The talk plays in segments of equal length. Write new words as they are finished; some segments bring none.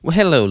Well,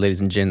 hello,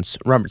 ladies and gents.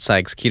 Robert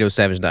Sykes,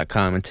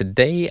 KetoSavage.com, and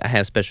today I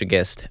have special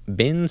guest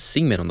Ben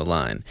Seeman on the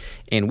line,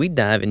 and we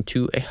dive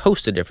into a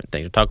host of different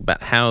things. We talk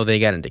about how they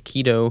got into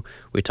keto.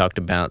 We talked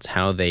about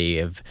how they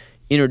have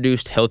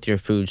introduced healthier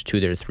foods to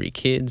their 3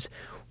 kids.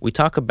 We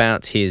talk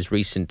about his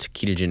recent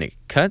ketogenic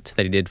cut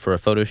that he did for a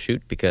photo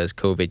shoot because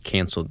COVID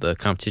canceled the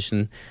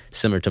competition,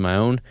 similar to my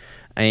own.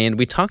 And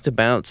we talked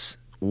about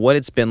what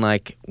it's been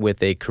like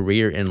with a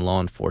career in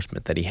law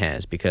enforcement that he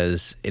has,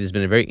 because it has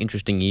been a very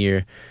interesting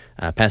year,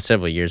 past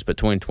several years, but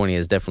 2020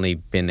 has definitely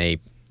been a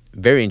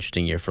very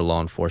interesting year for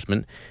law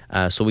enforcement.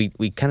 So we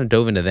kind of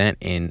dove into that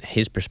and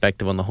his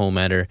perspective on the whole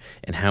matter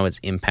and how it's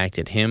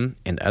impacted him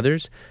and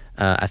others.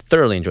 I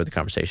thoroughly enjoyed the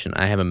conversation.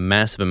 I have a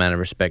massive amount of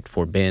respect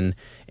for Ben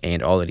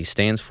and all that he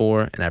stands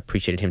for, and I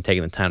appreciated him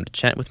taking the time to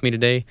chat with me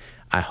today.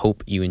 I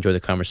hope you enjoy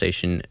the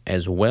conversation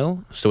as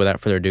well. So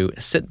without further ado,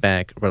 sit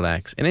back,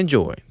 relax, and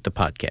enjoy the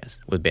podcast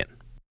with Ben.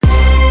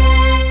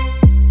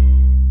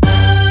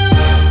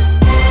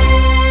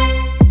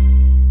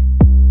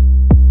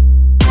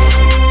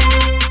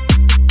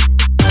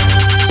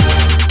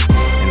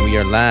 And we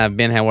are live.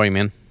 Ben, how are you,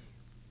 man?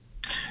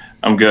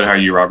 I'm good. How are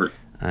you, Robert?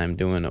 I'm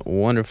doing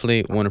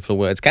wonderfully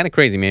well. It's kind of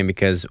crazy, man,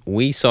 because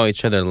we saw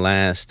each other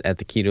last at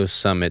the Keto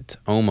Summit,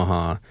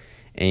 Omaha,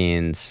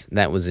 and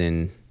that was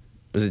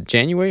was it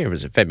January or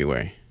was it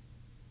February?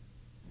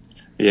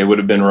 Yeah, it would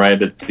have been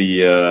right at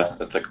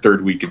the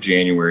third week of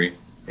January,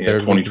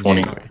 Third week of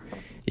 2020. January.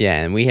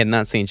 Yeah, and we had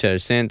not seen each other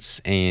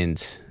since,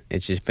 and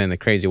it's just been the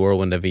crazy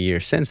whirlwind of a year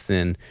since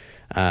then.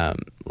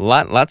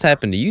 Lots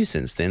happened to you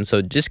since then.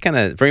 So just kind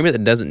of, for anybody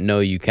that doesn't know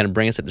you, kind of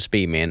bring us up to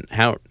speed, man.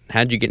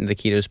 How'd you get into the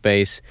keto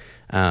space?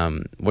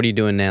 What are you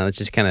doing now? Let's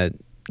just kind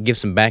of give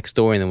some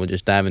backstory, and then we'll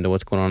just dive into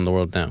what's going on in the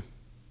world now.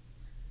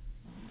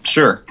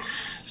 Sure.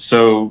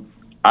 So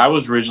I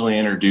was originally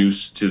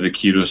introduced to the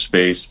keto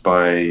space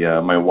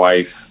by my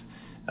wife,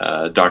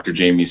 Dr.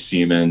 Jamie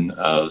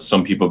Seeman.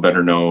 Some people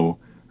better know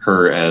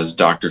her as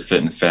Dr.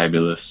 Fit and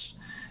Fabulous.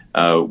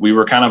 We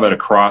were kind of at a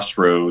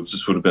crossroads.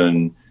 This would have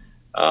been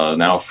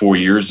now 4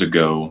 years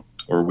ago,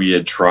 where we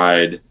had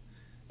tried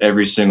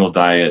every single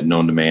diet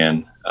known to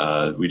man.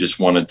 We just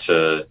wanted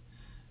to,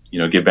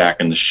 get back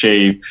into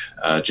shape.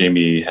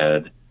 Jamie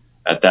had,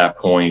 at that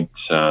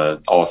point,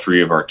 all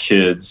 3 of our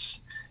kids,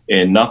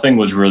 and nothing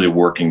was really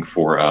working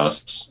for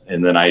us.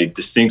 And then I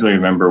distinctly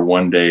remember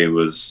one day, it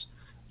was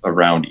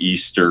around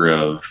Easter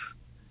of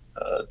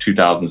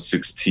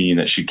 2016,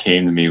 that she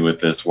came to me with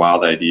this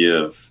wild idea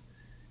of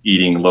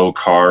eating low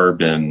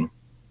carb, and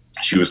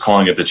she was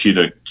calling it the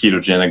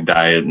ketogenic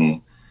diet.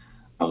 And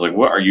I was like,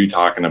 what are you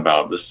talking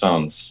about? This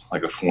sounds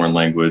like a foreign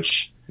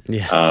language.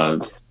 Yeah.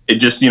 It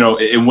just,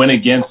 it went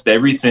against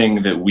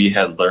everything that we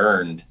had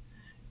learned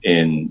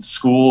in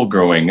school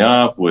growing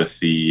up with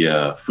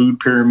the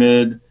food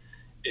pyramid.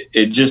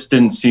 It just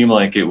didn't seem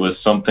like it was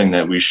something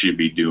that we should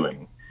be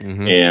doing.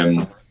 Mm-hmm.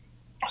 And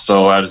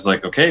so I was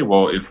like, okay,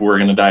 well, if we're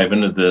going to dive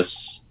into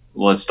this,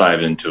 let's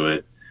dive into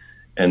it.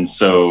 And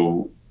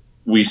so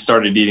we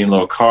started eating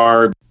low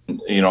carb.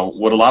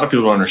 What a lot of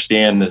people don't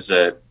understand is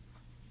that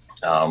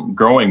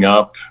growing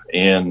up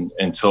and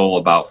until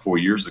about 4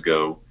 years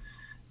ago,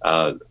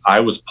 I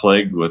was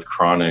plagued with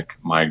chronic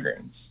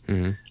migraines.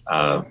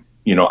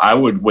 Mm-hmm. I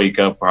would wake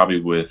up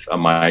probably with a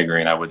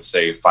migraine, I would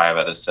say 5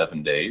 out of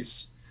 7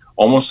 days,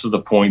 almost to the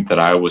point that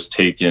I was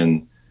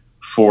taking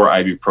 4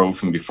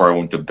 ibuprofen before I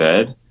went to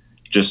bed,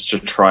 just to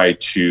try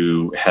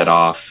to head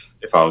off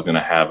if I was going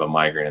to have a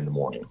migraine in the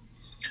morning.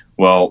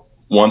 Well,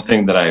 one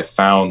thing that I have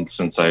found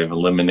since I've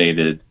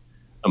eliminated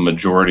a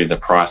majority of the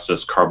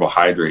processed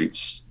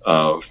carbohydrates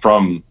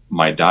from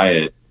my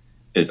diet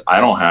is I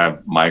don't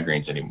have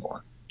migraines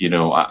anymore.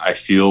 I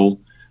feel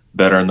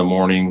better in the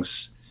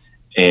mornings,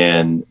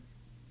 and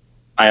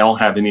I don't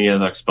have any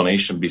other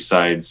explanation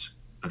besides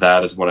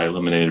that is what I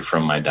eliminated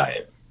from my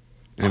diet.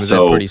 And was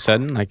that pretty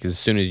sudden? Like as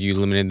soon as you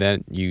eliminated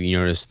that, you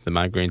noticed the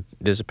migraine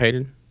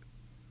dissipated?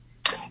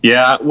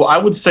 Yeah, well, I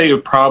would say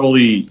it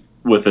probably,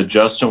 with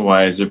adjustment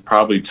wise, it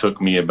probably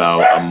took me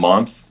about a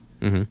month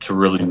to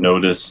really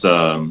notice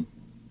a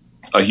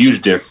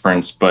huge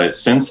difference. But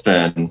since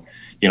then,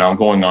 I'm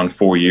going on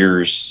 4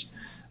 years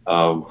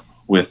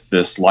with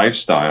this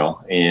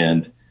lifestyle,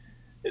 and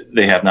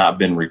they have not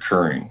been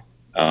recurring,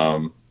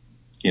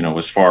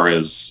 as far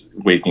as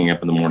waking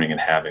up in the morning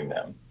and having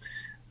them.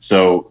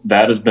 So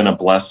that has been a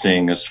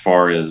blessing as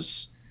far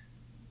as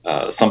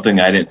something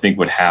I didn't think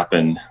would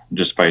happen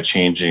just by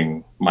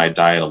changing my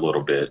diet a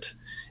little bit.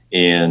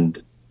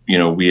 And,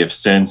 we have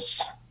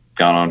since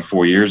gone on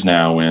 4 years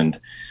now, and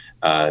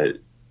I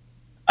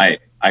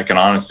can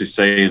honestly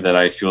say that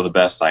I feel the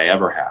best I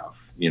ever have.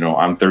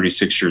 I'm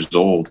 36 years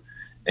old,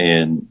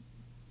 and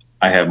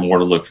I have more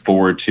to look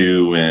forward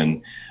to,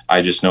 and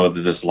I just know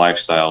that this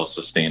lifestyle is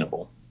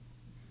sustainable.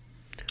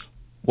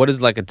 What does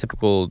like a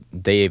typical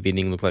day of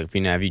eating look like for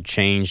you now? Have you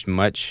changed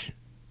much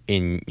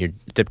in your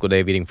typical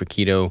day of eating for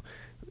keto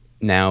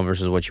now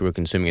versus what you were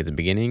consuming at the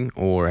beginning,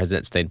 or has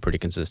that stayed pretty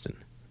consistent?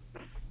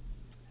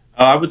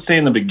 I would say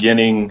in the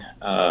beginning,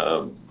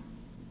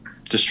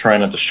 just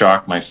trying not to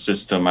shock my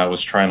system, I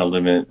was trying to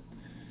limit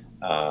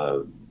uh,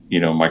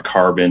 my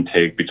carb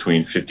intake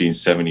between 50 and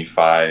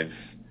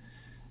 75,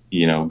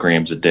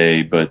 grams a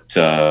day. But,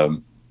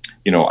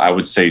 I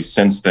would say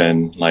since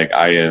then, like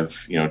I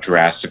have,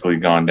 drastically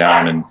gone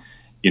down, and,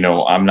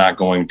 I'm not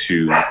going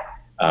to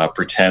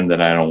pretend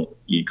that I don't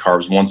eat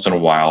carbs once in a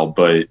while,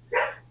 but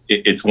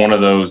it's one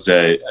of those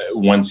that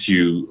once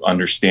you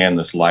understand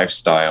this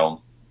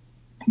lifestyle,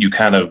 you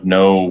kind of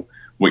know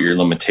what your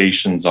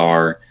limitations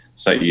are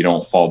so that you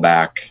don't fall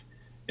back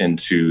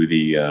into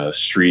the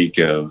streak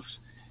of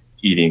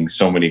eating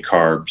so many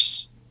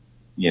carbs,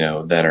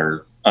 that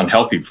are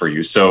unhealthy for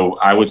you. So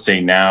I would say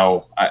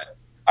now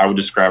I would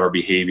describe our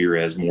behavior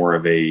as more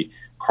of a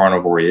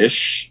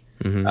carnivore-ish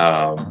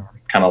Mm-hmm.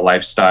 kind of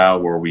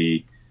lifestyle where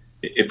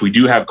if we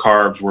do have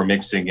carbs, we're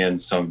mixing in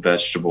some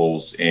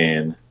vegetables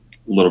and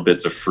little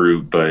bits of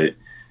fruit, but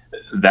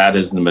that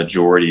is the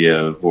majority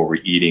of what we're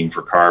eating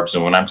for carbs.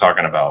 And when I'm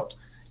talking about,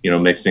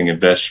 mixing in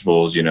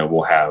vegetables,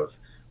 we'll have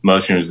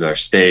mushrooms with our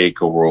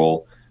steak, or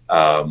we'll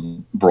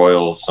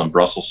broil some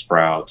Brussels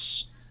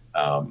sprouts,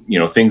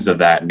 things of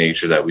that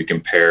nature that we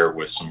can pair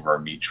with some of our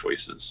meat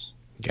choices.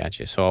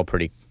 Gotcha. So all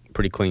pretty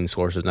clean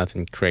sources,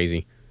 nothing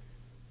crazy.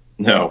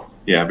 No,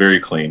 yeah, very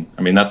clean.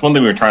 I mean, that's one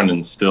thing we're trying to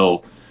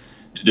instill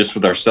just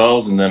with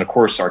ourselves. And then, of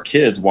course, our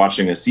kids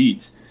watching us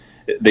eat,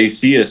 they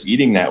see us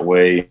eating that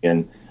way.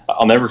 And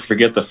I'll never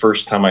forget the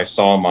first time I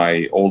saw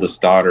my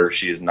oldest daughter.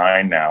 She is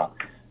 9 now.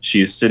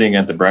 She is sitting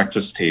at the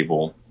breakfast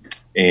table,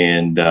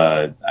 and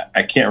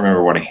I can't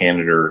remember what I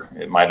handed her.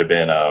 It might have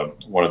been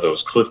one of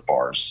those Cliff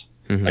bars,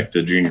 Mm-hmm. like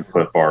the junior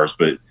Cliff bars.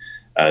 But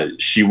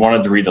she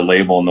wanted to read the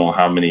label and know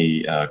how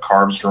many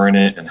carbs were in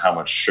it and how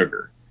much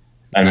sugar.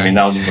 I mean,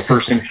 that was the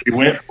first thing she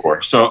went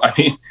for. So, I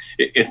mean,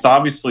 it's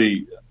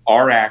obviously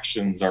our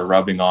actions are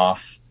rubbing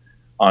off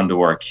onto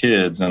our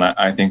kids, and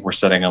I think we're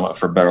setting them up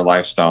for a better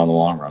lifestyle in the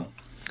long run.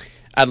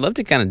 I'd love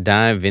to kind of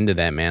dive into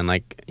that, man.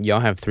 Like,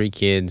 y'all have 3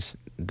 kids.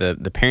 The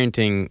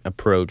parenting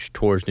approach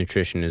towards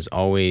nutrition is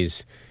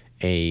always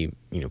a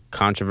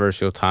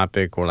controversial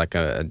topic, or like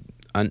a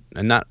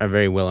not a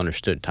very well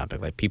understood topic.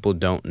 Like, people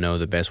don't know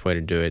the best way to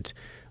do it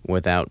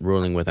without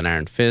ruling with an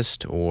iron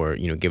fist, or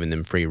giving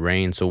them free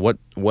reign. So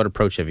what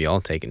approach have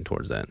y'all taken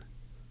towards that?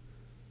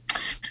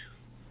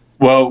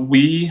 Well,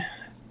 we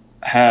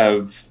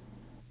have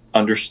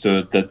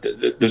understood that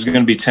there's going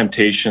to be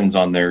temptations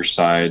on their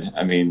side.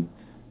 I mean,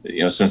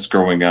 since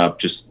growing up,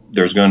 just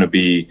there's going to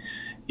be,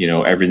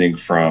 everything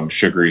from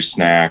sugary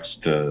snacks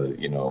to,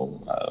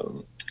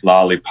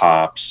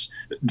 lollipops,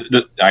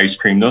 the ice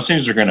cream. Those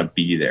things are going to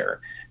be there.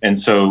 And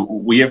so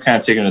we have kind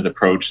of taken the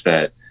approach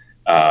that,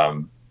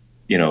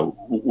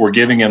 we're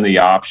giving them the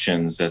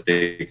options that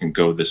they can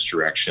go this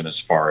direction as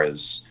far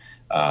as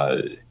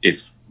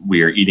if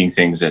we are eating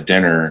things at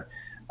dinner.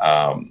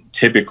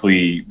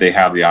 Typically, they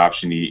have the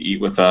option to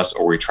eat with us,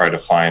 or we try to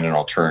find an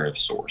alternative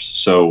source.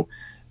 So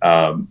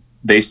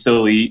they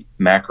still eat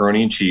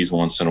macaroni and cheese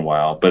once in a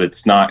while, but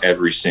it's not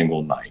every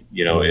single night.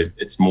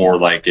 It's more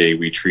like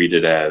we treat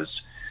it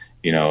as,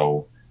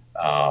 a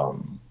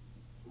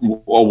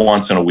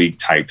once in a week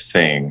type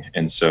thing.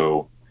 And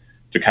so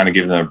to kind of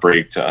give them a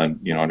break to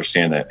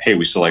understand that, hey,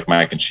 we still like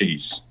mac and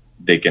cheese,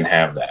 they can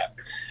have that.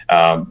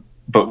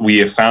 But we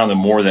have found the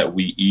more that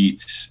we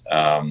eat,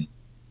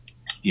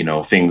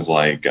 things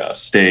like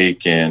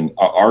steak, and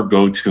our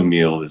go-to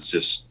meal is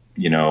just,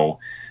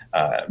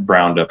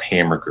 browned up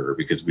hamburger,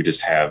 because we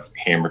just have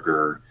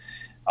hamburger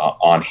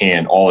on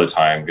hand all the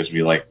time, because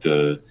we like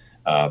to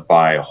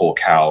buy a whole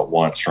cow at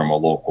once from a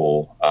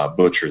local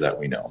butcher that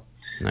we know.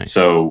 Nice.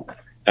 So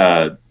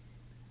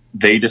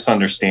they just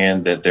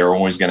understand that they're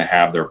always going to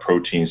have their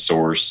protein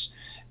source,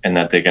 and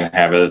that they can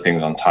have other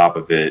things on top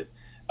of it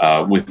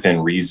within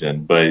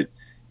reason. But,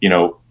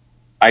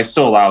 I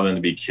still allow them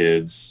to be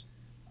kids.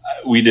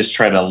 We just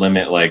try to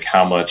limit like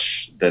how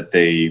much that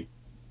they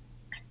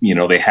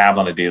have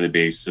on a daily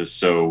basis.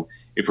 So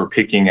if we're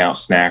picking out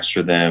snacks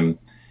for them,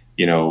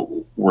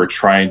 we're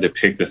trying to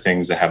pick the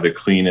things that have the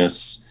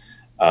cleanest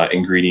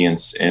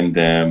ingredients in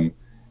them,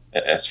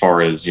 as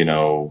far as,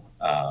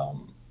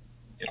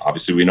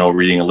 obviously we know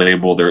reading a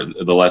label,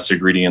 the less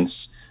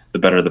ingredients, the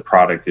better the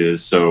product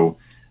is. So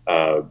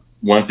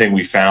one thing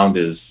we found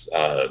is,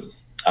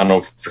 I don't know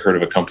if you've heard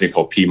of a company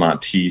called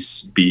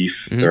Piedmontese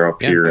Beef. Mm-hmm. They're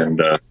up here in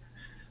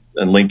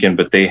Lincoln,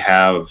 but they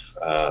have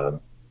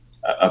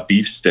a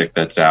beef stick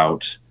that's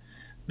out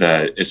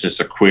that it's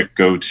just a quick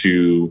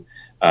go-to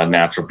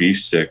natural beef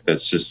stick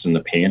that's just in the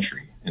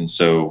pantry. And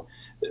so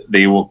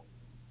they will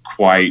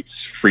quite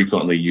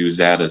frequently use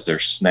that as their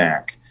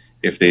snack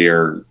if they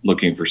are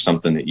looking for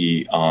something to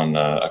eat on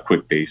a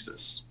quick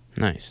basis.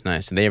 Nice.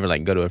 Did they ever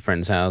like go to a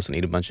friend's house and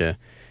eat a bunch of,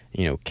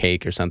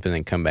 cake or something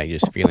and come back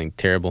just feeling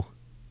terrible?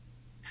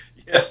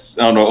 Yes.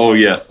 Oh no. Oh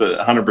yes.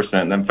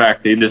 100%. In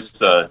fact, they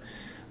just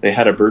they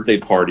had a birthday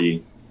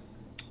party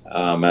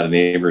at a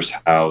neighbor's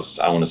house,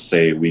 I want to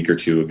say a week or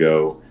 2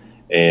 ago.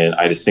 And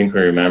I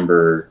distinctly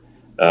remember,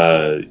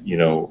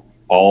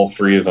 all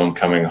 3 of them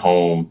coming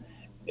home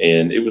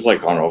and it was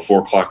like, I don't know, 4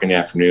 o'clock in the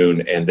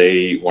afternoon, and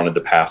they wanted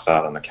to pass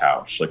out on the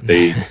couch. Like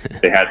they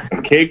had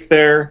some cake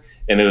there,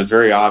 and it was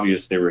very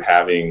obvious they were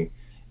having,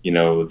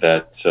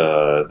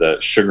 that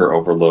sugar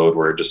overload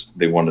where just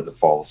they wanted to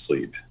fall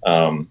asleep.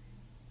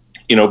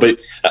 But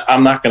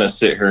I'm not going to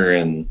sit here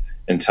and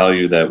tell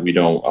you that we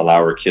don't allow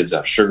our kids to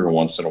have sugar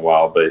once in a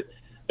while. But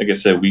like I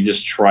said, we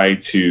just try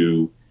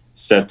to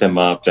set them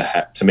up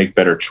to make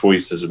better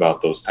choices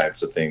about those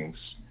types of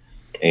things.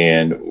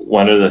 And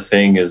one of the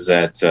things is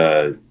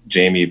that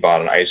Jamie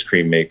bought an ice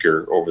cream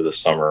maker over the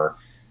summer.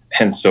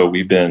 And so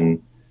we've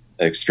been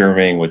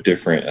experimenting with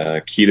different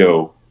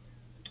keto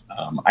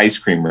ice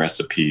cream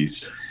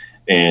recipes.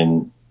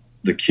 And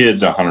the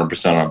kids are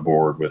 100% on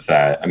board with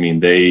that. I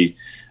mean, they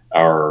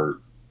are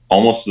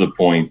almost to the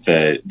point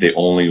that they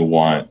only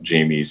want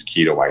Jamie's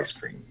keto ice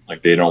cream.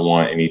 Like they don't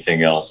want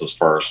anything else as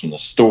far as from the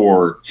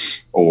store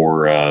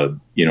or,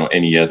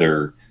 any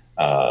other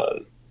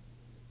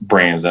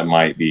brands that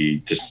might be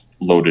just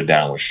loaded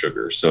down with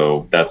sugar.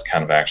 So that's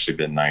kind of actually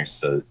been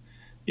nice that,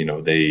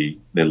 they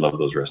love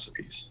those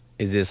recipes.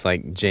 Is this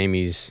like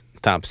Jamie's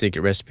top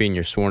secret recipe and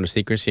you're sworn to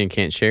secrecy and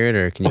can't share it,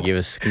 or can you give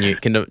us,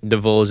 can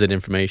divulge that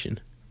information?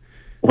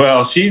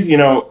 Well, she's,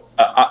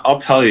 I'll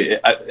tell you,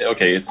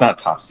 okay, it's not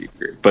top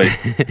secret, but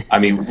I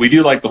mean, we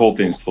do like the whole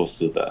thing's close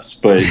to the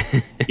vest, but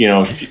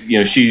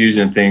she's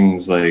using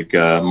things like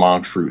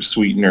monk fruit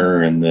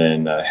sweetener and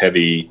then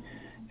heavy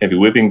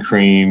whipping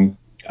cream.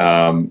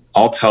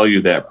 I'll tell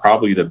you that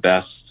probably the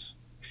best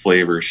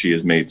flavor she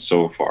has made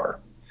so far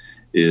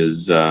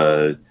is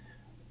her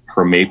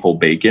maple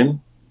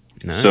bacon.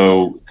 Nice.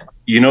 So,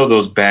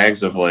 those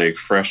bags of like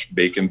fresh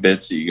bacon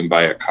bits that you can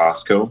buy at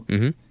Costco.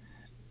 Mm-hmm.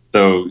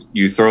 So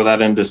you throw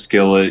that into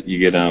skillet, you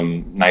get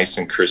them nice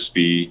and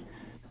crispy.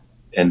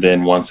 And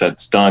then once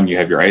that's done, you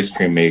have your ice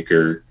cream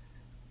maker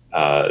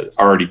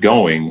already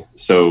going.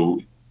 So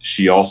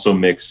she also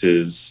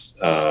mixes,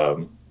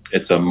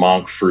 it's a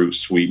monk fruit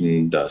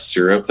sweetened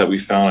syrup that we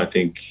found. I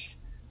think,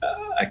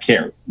 I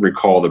can't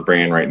recall the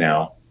brand right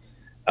now,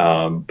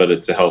 but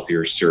it's a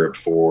healthier syrup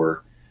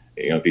for,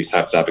 these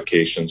types of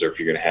applications, or if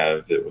you're going to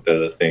have it with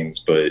other things.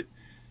 But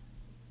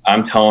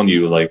I'm telling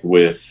you, like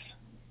with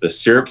the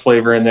syrup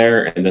flavor in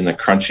there and then the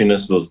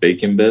crunchiness of those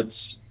bacon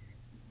bits,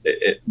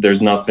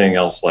 there's nothing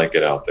else like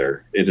it out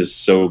there. It is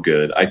so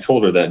good. I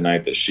told her that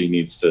night that she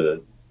needs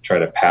to try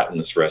to patent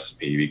this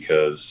recipe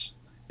because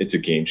it's a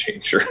game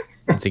changer.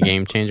 It's a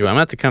game changer. I'm going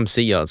to have to come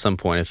see y'all at some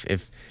point,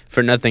 if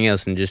for nothing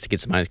else than just to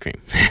get some ice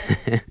cream.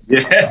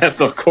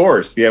 Yes, of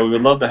course. Yeah, we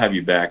would love to have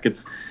you back.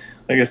 It's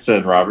like I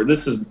said, Robert,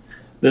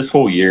 this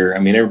whole year, I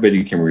mean,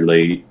 everybody can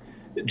relate.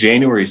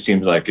 January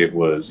seems like it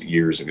was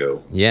years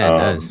ago. Yeah, it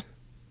does.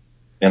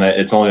 And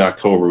it's only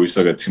October. We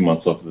still got 2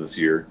 months left of this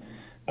year.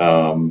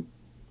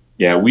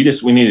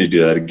 We need to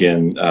do that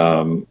again,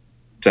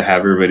 to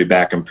have everybody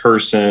back in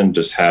person,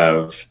 just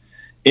have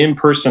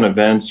in-person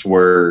events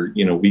where,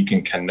 we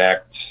can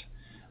connect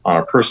on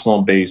a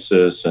personal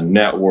basis and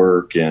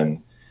network.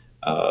 And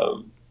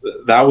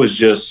that was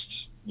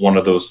just one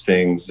of those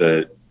things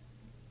that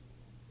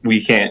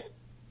we can't,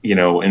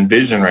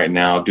 envision right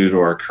now due to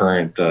our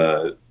current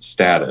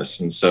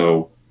status. And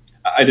so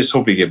I just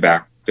hope we get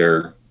back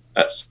there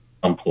at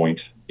some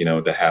point,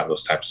 to have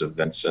those types of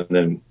events. And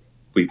then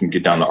we can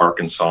get down to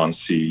Arkansas and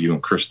see you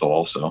and Crystal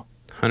also.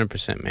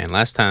 100%, man.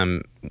 Last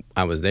time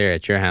I was there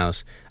at your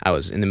house, I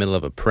was in the middle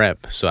of a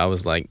prep. So I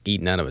was like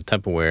eating out of a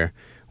Tupperware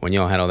when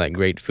y'all had all that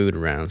great food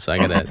around. So I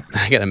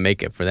gotta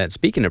make up for that.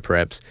 Speaking of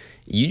preps,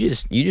 you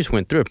just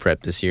went through a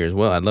prep this year as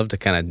well. I'd love to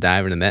kind of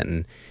dive into that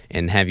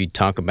and have you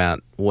talk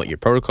about what your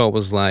protocol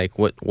was like,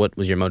 what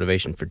was your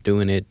motivation for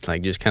doing it,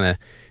 like just kind of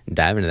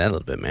dive into that a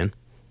little bit, man.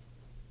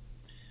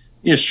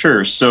 Yeah,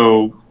 sure.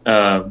 So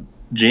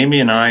Jamie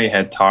and I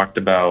had talked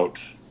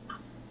about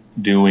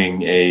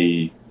doing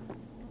a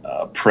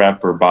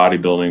prep or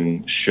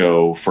bodybuilding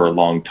show for a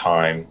long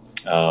time.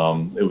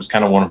 It was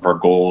kind of one of our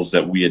goals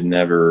that we had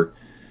never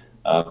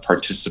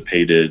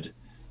participated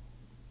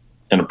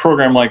in a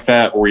program like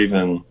that, or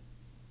even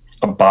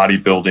a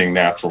bodybuilding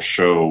natural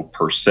show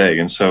per se.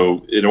 And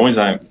so it always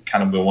kind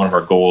of been one of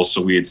our goals.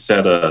 So we had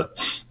set a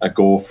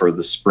goal for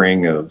the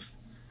spring of,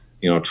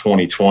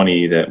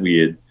 2020 that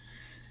we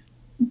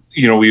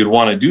would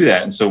want to do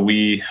that. And so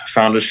we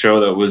found a show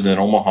that was in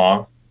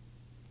Omaha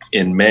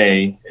in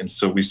May. And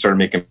so we started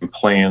making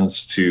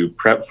plans to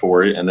prep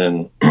for it. And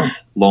then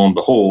lo and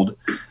behold,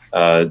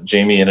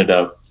 Jamie ended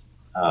up,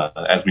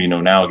 as we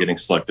know now, getting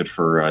selected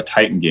for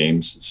Titan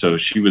Games. So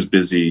she was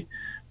busy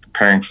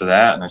preparing for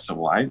that. And I said,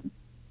 well,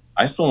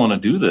 I still want to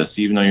do this,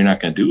 even though you're not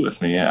going to do it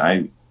with me.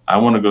 I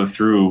want to go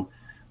through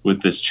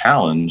with this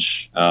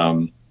challenge.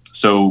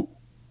 So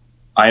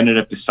I ended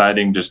up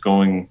deciding just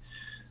going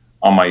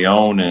on my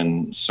own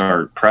and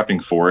start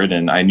prepping for it.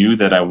 And I knew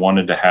that I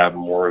wanted to have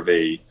more of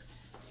a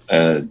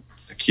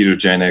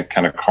ketogenic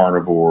kind of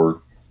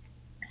carnivore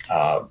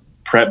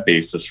prep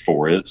basis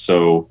for it.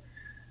 So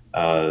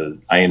I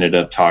ended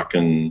up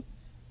talking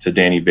to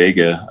Danny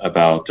Vega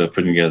about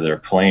putting together a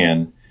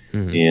plan.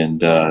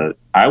 Mm-hmm. And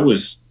I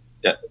was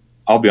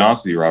I'll be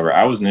honest with you, Robert.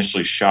 I was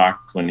initially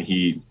shocked when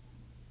he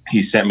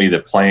sent me the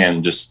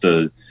plan just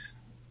to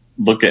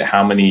look at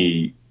how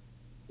many,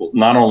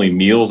 not only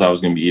meals I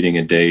was going to be eating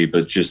a day,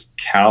 but just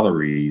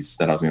calories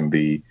that I was going to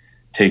be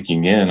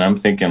taking in. I'm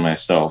thinking to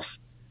myself,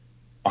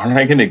 aren't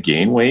I going to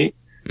gain weight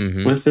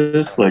Mm-hmm. with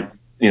this? Like,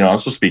 I'm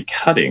supposed to be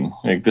cutting.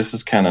 Like, this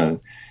is kind of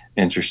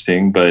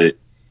interesting. But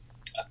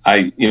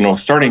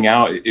starting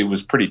out, it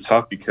was pretty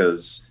tough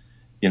because,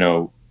 you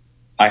know,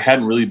 I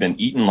hadn't really been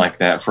eating like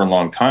that for a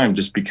long time,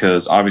 just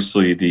because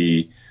obviously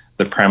the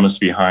premise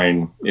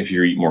behind, if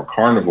you eat more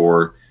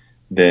carnivore,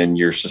 then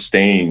you're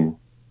sustaining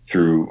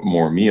through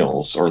more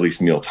meals, or at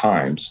least meal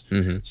times.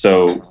 Mm-hmm.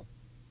 So,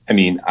 I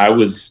mean,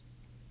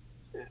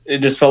 it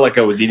just felt like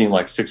I was eating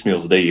like 6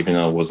 meals a day, even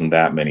though it wasn't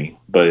that many.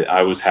 But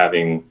I was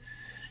having,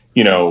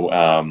 you know,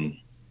 um,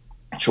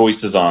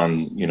 choices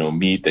on,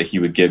 meat that he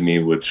would give me,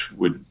 which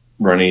would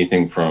run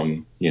anything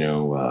from,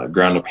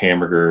 ground up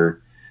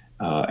hamburger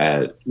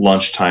at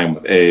lunchtime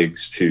with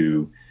eggs,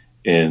 to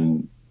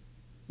in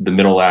the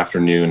middle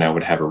afternoon, I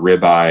would have a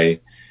ribeye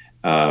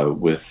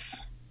with,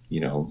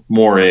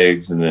 more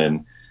eggs. And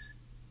then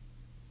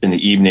in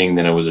the evening,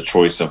 then it was a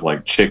choice of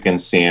like chicken,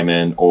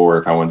 salmon, or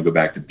if I wanted to go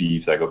back to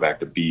beef, I go back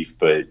to beef.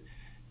 But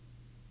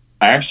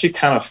I actually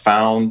kind of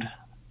found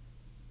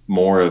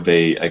more of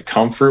a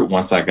comfort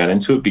once I got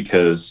into it,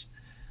 because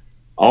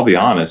I'll be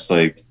honest,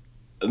 like,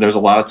 there's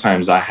a lot of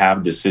times I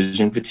have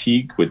decision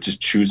fatigue with just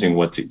choosing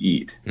what to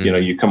eat.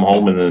 Mm-hmm. You come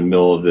home in the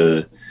middle of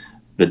the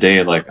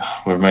day, like,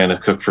 what am I going to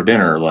cook for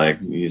dinner?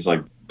 Like, he's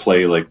like,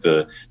 play like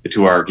the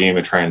 2 hour game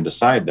and try and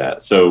decide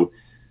that. So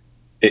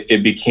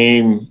it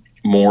became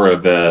more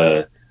of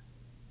I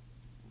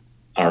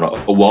don't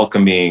know, a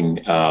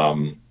welcoming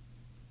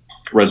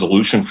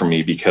resolution for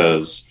me,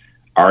 because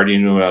I already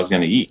knew what I was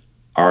going to eat.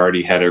 I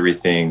already had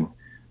everything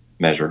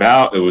measured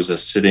out. It was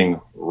just sitting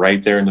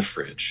right there in the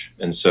fridge.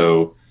 And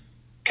so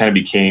kind of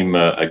became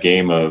a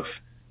game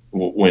of,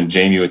 when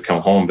Jamie would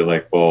come home, be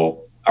like,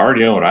 well, I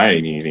already know what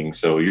I'm eating,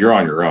 so you're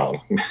on your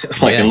own.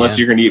 Like, Yeah, unless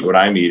yeah. you're going to eat what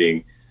I'm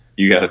eating,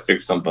 you got to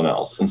fix something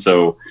else. And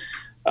so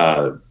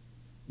uh,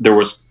 there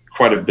was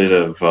quite a bit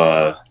of,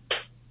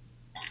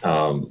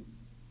 um,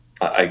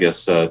 I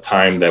guess,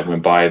 time that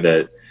went by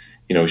that,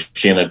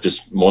 she ended up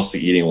just mostly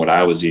eating what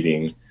I was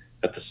eating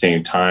at the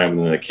same time. And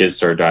then the kids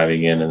started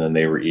diving in, and then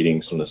they were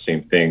eating some of the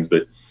same things.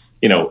 But,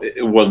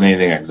 it wasn't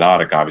anything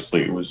exotic.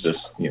 Obviously, it was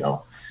just,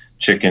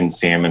 chicken,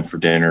 salmon for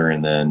dinner,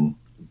 and then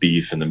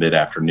beef in the mid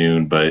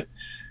afternoon. But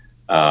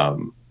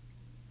um,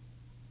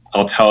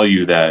 I'll tell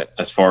you that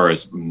as far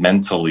as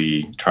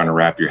mentally trying to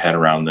wrap your head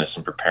around this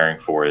and preparing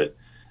for it,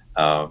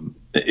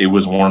 it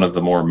was one of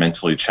the more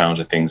mentally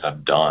challenging things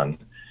I've done.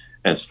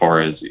 As far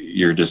as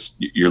you're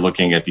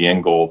looking at the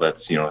end goal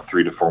that's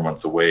 3 to 4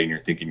 months away, and you're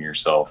thinking to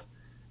yourself,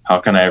 how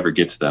can I ever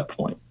get to that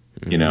point?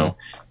 Mm-hmm.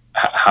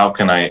 How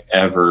can I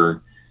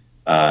ever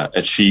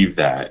achieve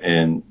that?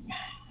 And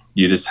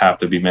you just have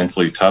to be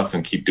mentally tough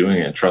and keep doing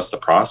it. Trust the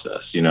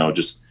process.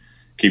 Just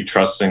keep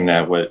trusting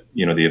that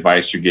the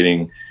advice you're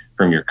getting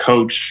from your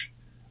coach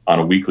on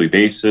a weekly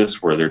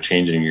basis, where they're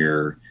changing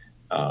your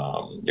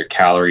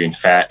calorie and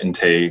fat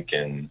intake,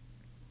 and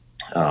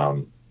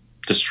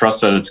just trust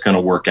that it's going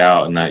to work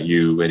out, and that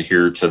you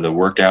adhere to the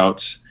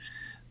workout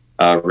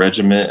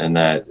regimen, and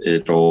that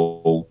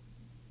it'll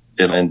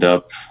end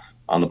up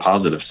on the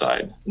positive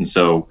side. And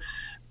so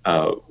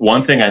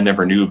one thing I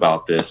never knew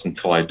about this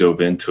until I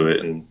dove into it,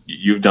 and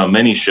you've done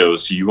many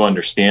shows, so you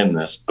understand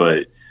this,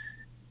 but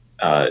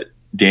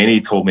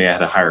Danny told me I had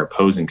to hire a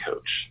posing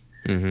coach.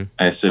 Mm-hmm.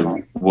 I said,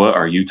 what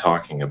are you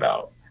talking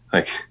about?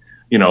 Like,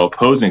 a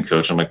posing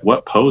coach. I'm like,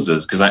 what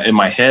poses? Because in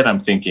my head, I'm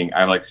thinking,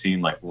 I like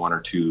seeing like 1 or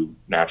 2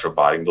 natural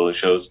bodybuilding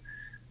shows.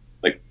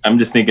 Like, I'm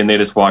just thinking they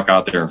just walk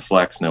out there and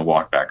flex and then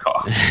walk back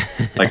off.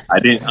 Like, I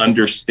didn't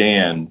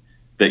understand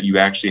that you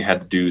actually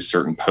had to do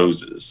certain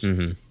poses.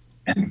 Mm-hmm.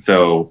 And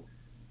so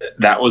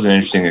that was an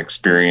interesting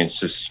experience.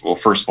 Just, well,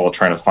 first of all,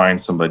 trying to find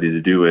somebody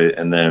to do it,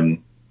 and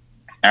then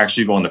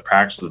actually going to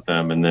practice with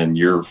them. And then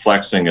you're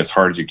flexing as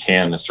hard as you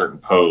can in a certain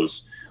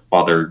pose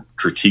while they're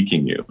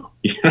critiquing you.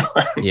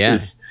 Yeah.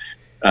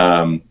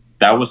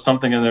 That was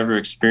something I never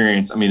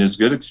experienced. I mean, it's a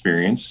good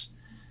experience.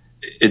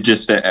 It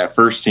just at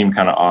first seemed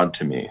kind of odd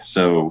to me.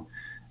 So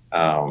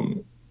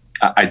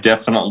I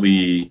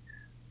definitely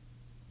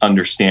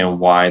understand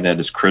why that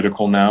is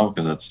critical now,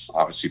 because that's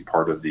obviously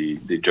part of the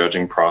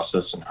judging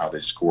process and how they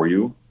score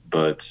you.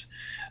 But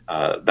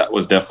that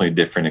was definitely a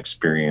different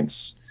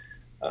experience.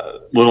 A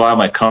little out of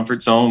my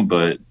comfort zone,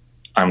 but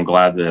I'm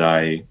glad that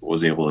I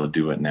was able to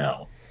do it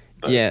now.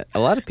 But Yeah, a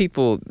lot of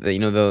people,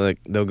 they'll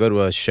go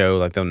to a show,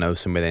 like they'll know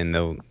somebody, and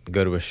they'll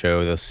go to a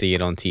show, they'll see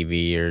it on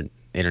TV or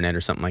internet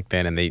or something like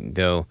that, and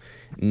they'll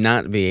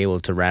not be able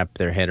to wrap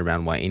their head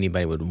around why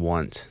anybody would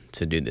want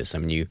to do this. I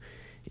mean,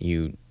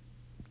 you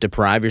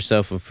deprive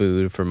yourself of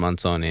food for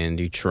months on end,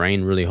 you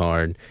train really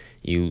hard,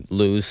 you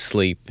lose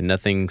sleep,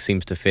 nothing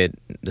seems to fit,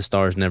 the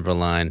stars never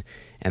align,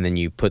 and then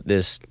you put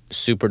this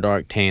super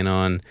dark tan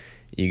on,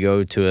 you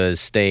go to a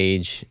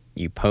stage,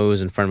 you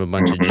pose in front of a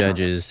bunch of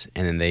judges,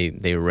 and then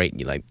they rate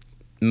you like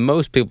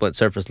most people at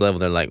surface level,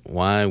 they're like,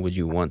 why would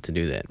you want to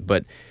do that?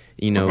 But,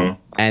 Hmm.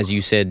 as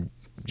you said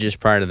just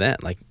prior to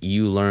that, like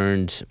you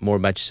learned more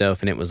about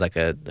yourself, and it was like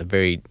a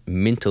very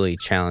mentally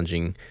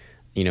challenging,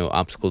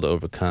 obstacle to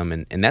overcome.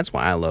 And that's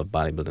why I love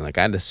bodybuilding. Like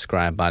I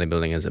describe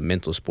bodybuilding as a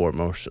mental sport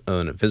more so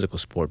than a physical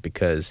sport,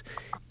 because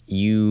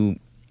you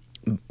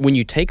when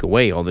you take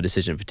away all the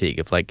decision fatigue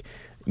of like,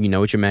 you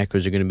know what your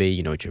macros are going to be,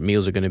 you know what your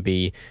meals are going to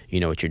be, you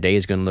know what your day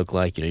is going to look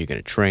like, you're going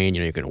to train,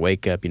 you're going to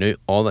wake up,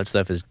 all that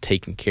stuff is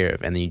taken care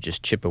of, and then you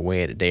just chip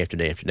away at it day after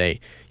day after day.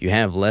 You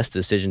have less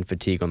decision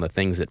fatigue on the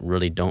things that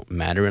really don't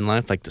matter in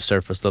life, like the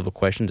surface level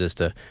questions as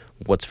to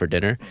what's for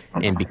dinner.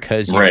 And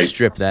because you Right.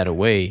 strip that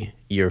away,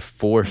 you're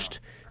forced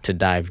to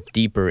dive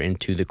deeper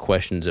into the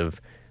questions of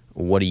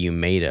what are you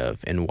made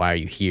of and why are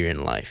you here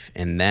in life.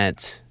 And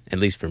that, at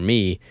least for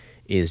me,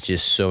 is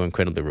just so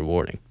incredibly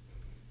rewarding.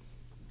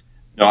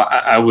 No,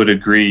 I would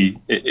agree.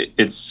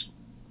 It's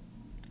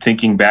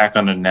thinking back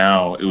on it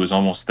now, it was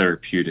almost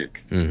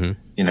therapeutic,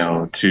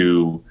 Mm-hmm.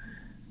 to,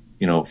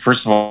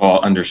 first of all,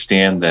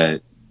 understand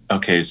that,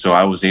 okay, so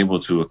I was able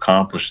to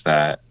accomplish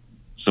that.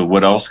 So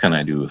what else can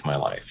I do with my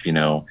life?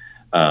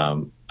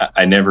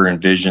 I never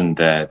envisioned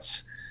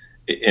that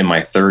in my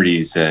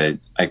 30s that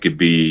I could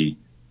be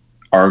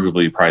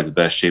arguably probably the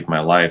best shape of my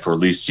life, or at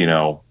least,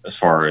 as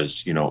far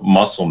as,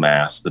 muscle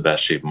mass, the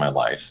best shape of my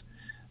life.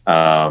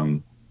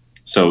 Um,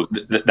 so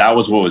that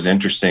was what was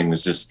interesting,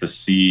 was just to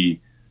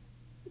see,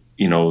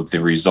 the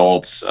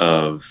results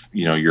of,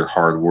 your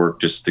hard work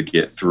just to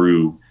get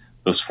through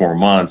those 4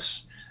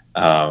 months.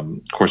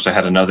 Of course, I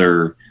had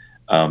another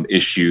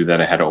issue that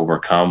I had to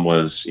overcome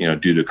was,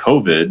 due to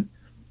COVID,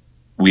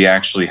 we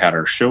actually had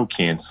our show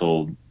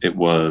canceled. It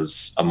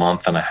was a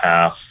month and a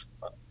half,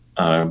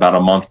 about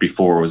a month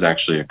before it was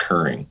actually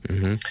occurring.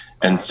 Mm-hmm.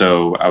 And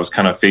so I was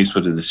kind of faced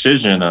with the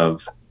decision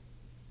of,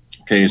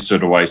 okay, so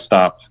do I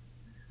stop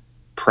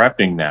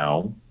prepping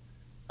now,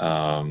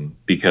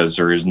 because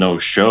there is no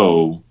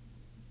show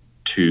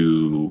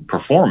to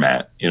perform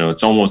at? It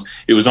was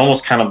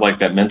almost kind of like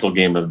that mental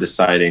game of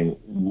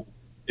deciding,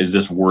 is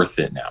this worth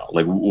it now?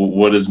 Like,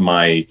 what is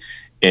my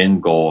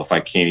end goal if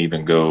I can't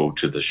even go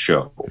to the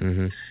show?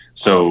 Mm-hmm.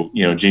 So,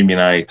 Jamie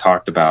and I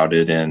talked about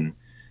it, and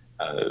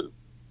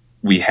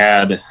we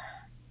had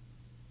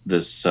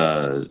this,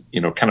 kind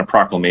of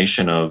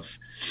proclamation of,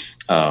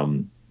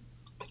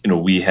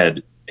 we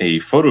had a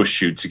photo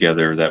shoot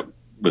together that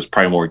was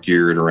probably more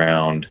geared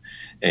around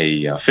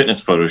a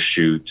fitness photo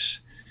shoot,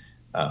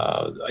 it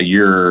was a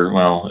year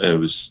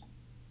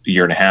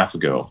and a half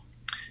ago.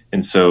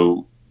 And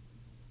so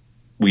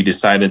we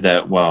decided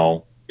that,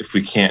 well, if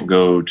we can't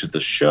go to the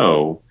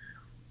show,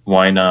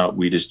 why not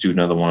we just do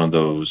another one of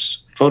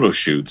those photo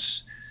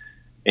shoots?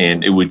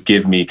 And it would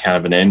give me kind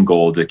of an end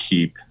goal to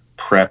keep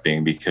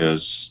prepping,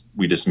 because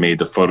we just made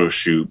the photo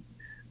shoot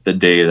the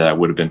day that I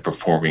would have been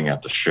performing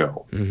at the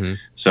show. Mm-hmm.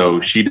 So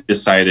she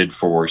decided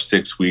for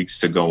 6 weeks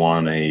to go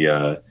on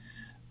a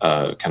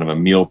kind of a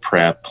meal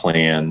prep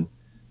plan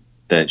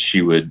that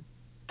she would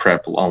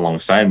prep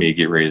alongside me to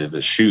get ready to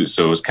the shoot.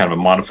 So it was kind of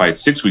a modified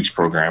 6 weeks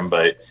program,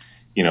 but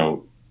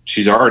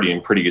she's already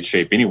in pretty good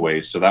shape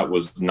anyway. So that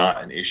was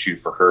not an issue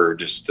for her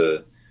just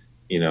to,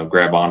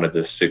 grab onto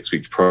this 6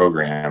 week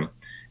program.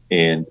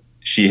 And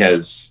she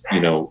has,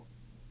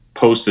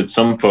 posted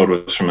some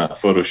photos from that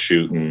photo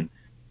shoot, and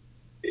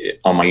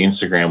on my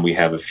Instagram, we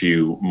have a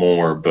few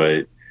more,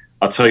 but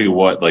I'll tell you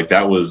what, like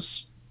that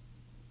was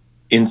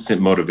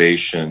instant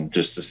motivation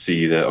just to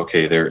see that,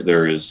 okay,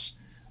 there is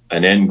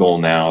an end goal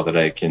now that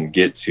I can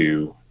get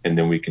to, and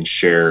then we can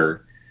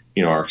share,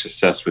 our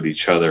success with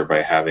each other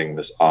by having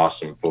this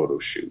awesome photo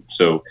shoot.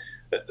 So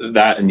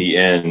that in the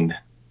end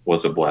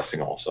was a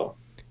blessing also.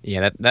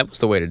 Yeah, that was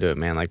the way to do it,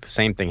 man. Like the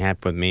same thing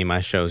happened with me.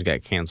 My shows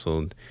got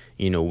canceled,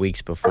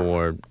 weeks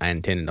before I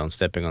intended on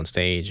stepping on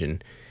stage.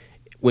 And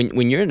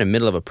when you're in the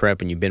middle of a prep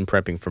and you've been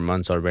prepping for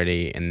months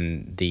already,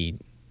 and the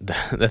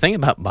thing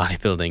about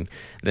bodybuilding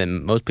that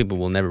most people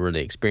will never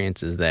really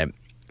experience is that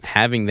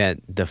having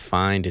that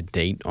defined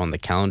date on the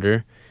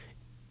calendar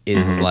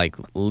is like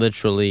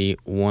literally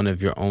one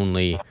of your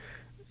only,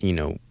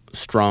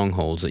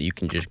 strongholds that you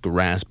can just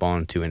grasp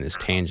onto and is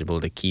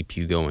tangible to keep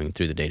you going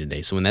through the day to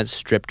day. So when that's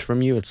stripped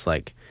from you, it's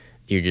like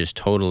you're just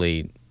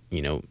totally,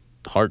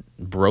 heart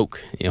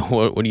broke.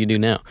 What do you do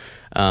now?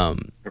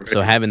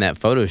 So having that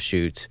photo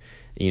shoot,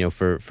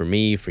 for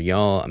me, for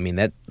y'all, I mean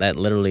that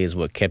literally is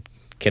what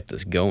kept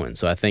us going.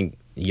 So I think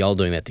y'all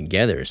doing that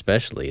together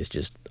especially is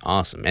just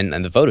awesome.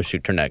 And the photo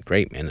shoot turned out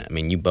great, man. I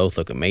mean, you both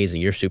look amazing.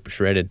 You're super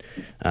shredded.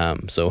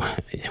 So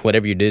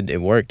whatever you did,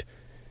 it worked.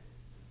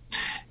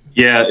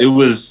 Yeah, it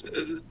was,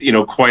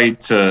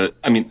 quite, I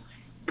mean,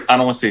 I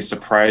don't want to say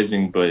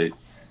surprising, but,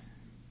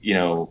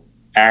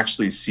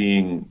 actually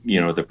seeing,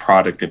 the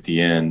product at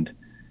the end,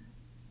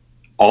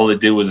 all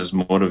it did was just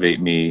motivate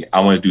me.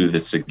 I want to do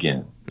this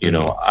again.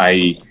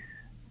 I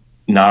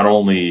not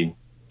only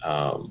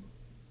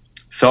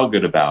felt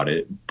good about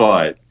it,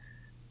 but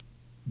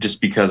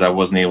just because I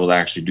wasn't able to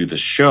actually do the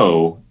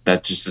show,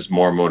 that just is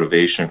more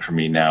motivation for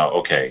me now.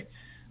 Okay,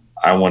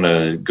 I want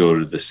to go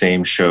to the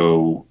same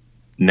show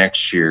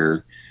next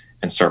year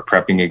and start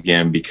prepping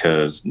again,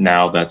 because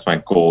now that's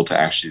my goal, to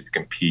actually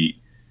compete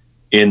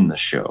in the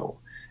show.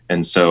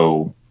 And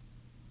so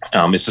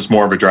it's just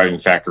more of a driving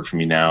factor for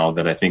me now,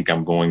 that I think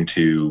I'm going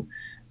to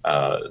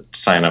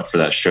sign up for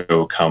that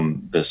show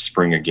come this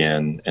spring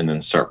again, and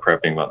then start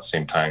prepping about the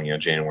same time,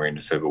 January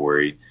into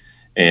February.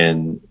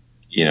 And,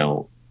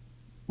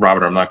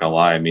 Robert, I'm not going to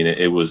lie. I mean,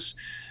 it was,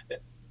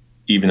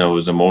 even though it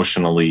was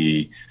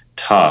emotionally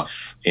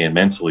tough and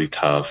mentally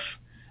tough,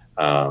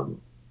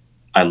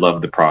 I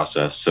love the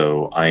process.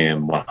 So I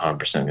am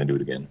 100% going to do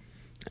it again.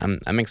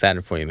 I'm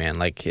excited for you, man.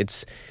 Like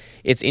it's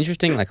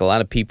interesting. Like a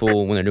lot of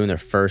people when they're doing their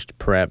first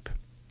prep,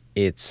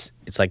 it's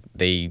like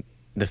the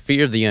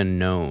fear of the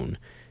unknown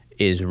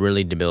is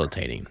really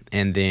debilitating.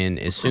 And then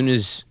as soon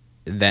as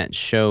that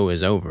show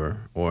is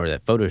over, or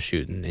that photo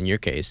shoot in your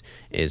case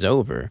is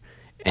over,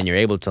 and you're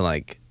able to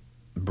like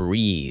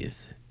breathe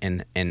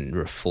and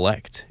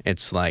reflect,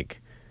 it's like,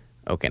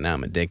 okay, now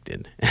I'm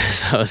addicted.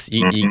 So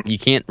you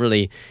can't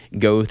really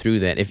go through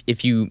that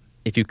if you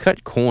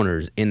cut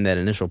corners in that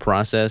initial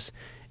process,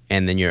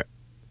 and then you're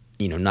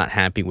not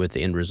happy with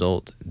the end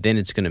result, then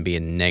it's going to be a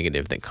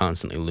negative that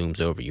constantly looms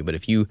over you. But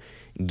if you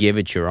give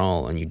it your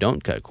all and you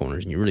don't cut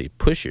corners and you really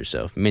push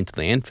yourself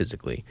mentally and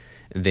physically,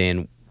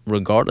 then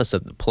regardless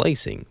of the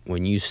placing,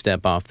 when you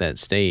step off that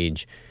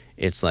stage,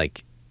 it's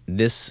like,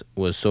 this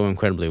was so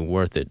incredibly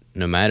worth it,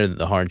 no matter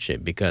the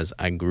hardship, because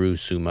I grew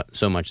so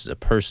much as a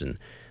person,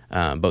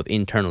 both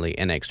internally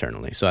and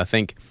externally. So I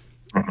think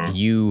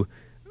you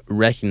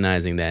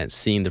recognizing that,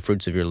 seeing the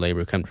fruits of your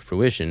labor come to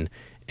fruition,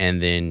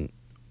 and then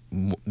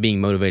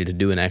being motivated to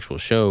do an actual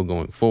show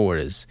going forward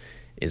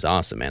is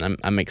awesome, man.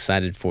 I'm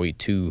excited for you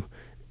to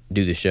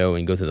do the show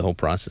and go through the whole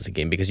process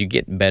again, because you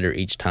get better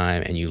each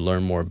time and you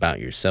learn more about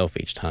yourself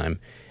each time,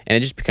 and it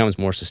just becomes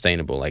more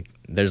sustainable. Like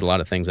there's a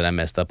lot of things that I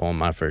messed up on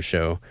my first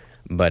show,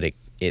 but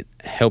it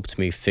helped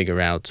me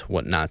figure out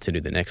what not to do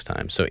the next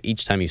time. So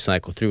each time you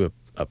cycle through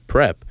a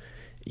prep,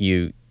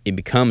 it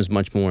becomes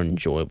much more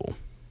enjoyable.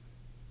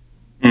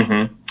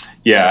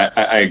 Yeah,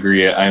 I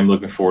agree. I'm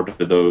looking forward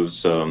to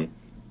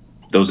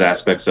those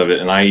aspects of it.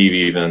 And I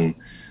even,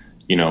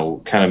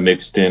 kind of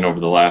mixed in over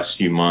the last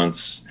few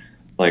months,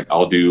 like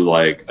I'll do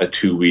like a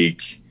 2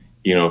 week,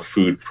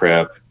 food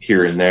prep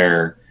here and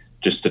there,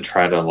 just to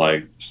try to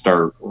like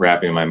start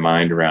wrapping my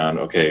mind around,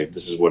 okay,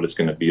 this is what it's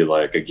going to be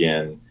like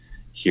again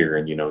here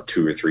in,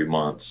 2 or 3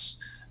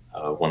 months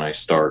when I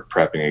start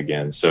prepping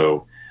again.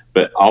 So,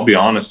 but I'll be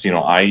honest,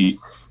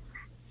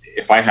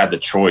 if I had the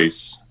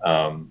choice,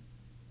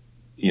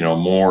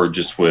 more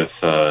just with,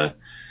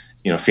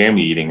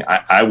 family eating,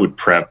 I would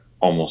prep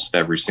almost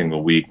every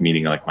single week,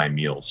 meaning like my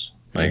meals.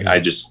 Like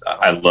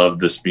I love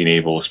this being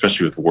able,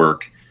 especially with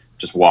work,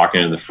 just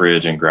walking into the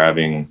fridge and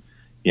grabbing,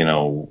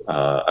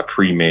 a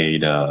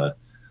pre-made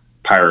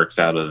Pyrex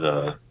out of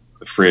the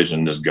fridge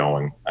and just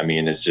going. I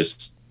mean, I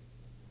just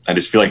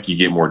feel like you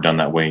get more done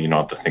that way, and you don't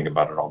have to think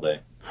about it all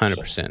day.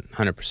 100%,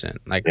 100%.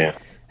 Like Yeah.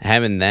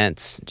 having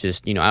that's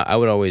just, I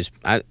would always,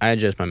 I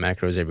adjust my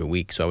macros every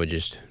week. So I would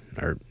just,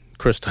 or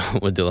Crystal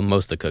would do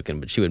most of the cooking,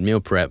 but she would meal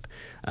prep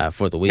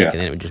for the week, Yeah. and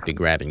then it would just be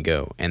grab and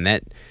go. And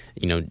that,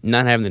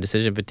 not having the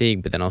decision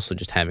fatigue, but then also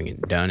just having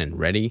it done and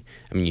ready.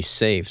 I mean, you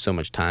save so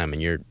much time,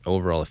 and your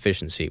overall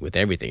efficiency with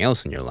everything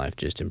else in your life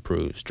just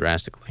improves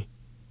drastically.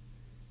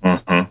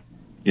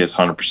 Yes,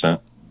 100%.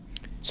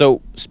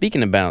 So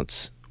speaking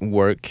about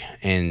work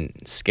and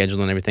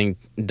schedule and everything,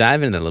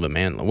 dive into that a little bit,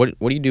 man. What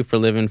do you do for a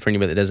living, for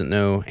anybody that doesn't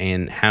know,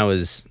 and how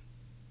is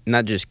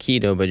not just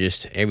keto, but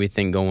just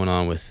everything going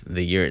on with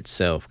the year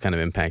itself kind of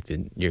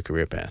impacted your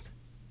career path?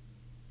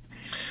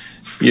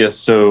 Yes.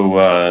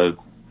 So,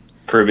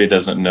 for everybody that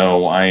doesn't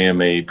know, I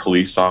am a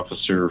police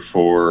officer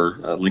for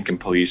Lincoln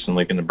Police in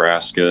Lincoln,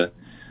 Nebraska.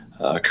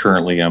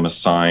 Currently, I'm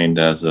assigned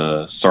as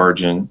a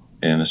sergeant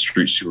and a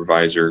street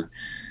supervisor.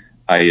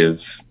 I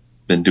have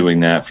been doing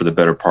that for the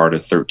better part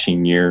of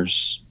 13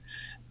 years,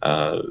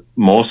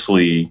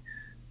 mostly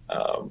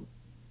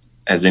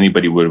as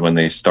anybody would when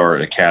they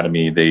start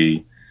academy.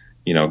 They,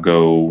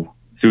 go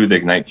through the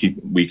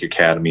 19-week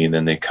academy, and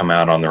then they come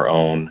out on their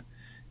own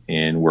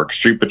and work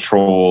street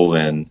patrol.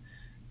 And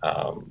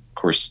of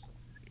course,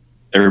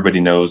 everybody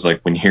knows,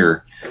 like when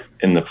you're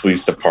in the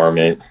police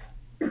department,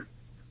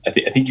 I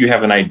think you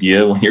have an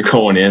idea when you're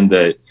going in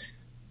that,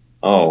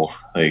 oh,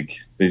 like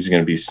these are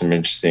going to be some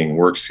interesting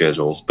work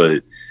schedules.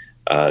 But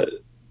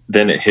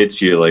then it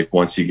hits you, like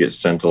once you get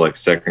sent to like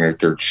second or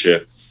third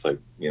shift, it's like,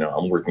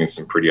 I'm working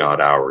some pretty odd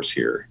hours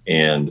here.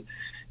 And,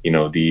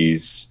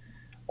 these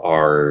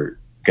are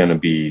going to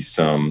be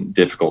some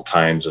difficult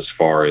times as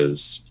far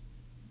as,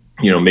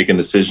 making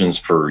decisions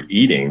for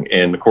eating.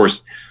 And of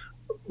course,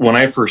 when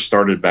I first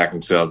started back in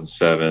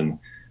 2007,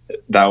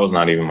 that was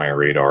not even my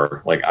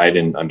radar. Like I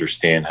didn't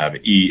understand how to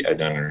eat. I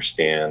didn't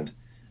understand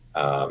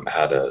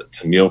how to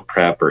meal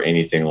prep or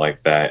anything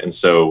like that. And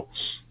so,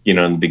 in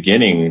the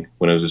beginning,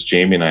 when it was just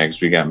Jamie and I, because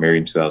we got married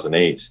in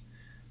 2008,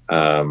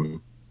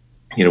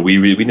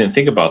 we didn't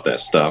think about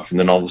that stuff. And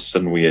then all of a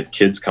sudden we had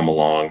kids come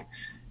along,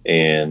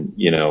 and,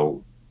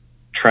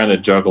 trying to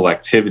juggle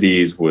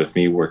activities with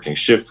me working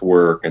shift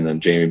work and then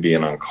Jamie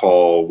being on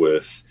call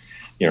with,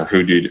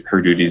 her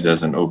duties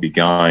as an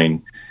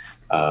OB-GYN.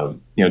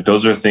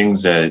 Those are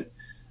things that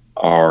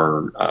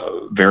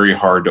are very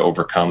hard to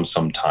overcome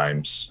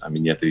sometimes. I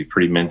mean, you have to be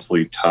pretty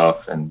mentally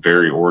tough and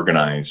very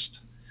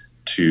organized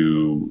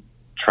to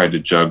try to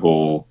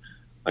juggle,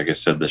 like I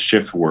said, the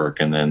shift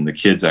work and then the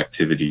kids'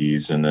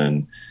 activities and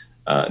then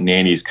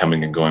nannies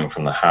coming and going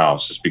from the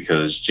house, just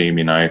because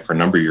Jamie and I, for a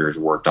number of years,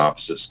 worked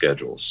opposite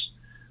schedules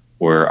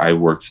where I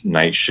worked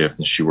night shift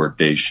and she worked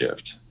day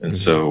shift. And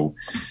so,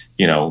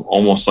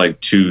 almost like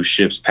two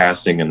shifts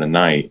passing in the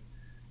night,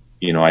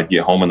 I'd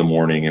get home in the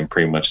morning and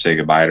pretty much say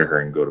goodbye to her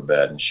and go to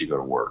bed and she'd go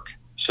to work.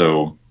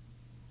 So,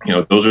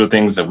 those are the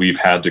things that we've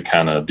had to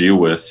kind of deal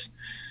with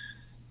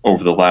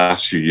over the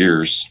last few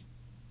years.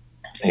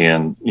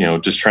 And,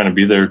 just trying to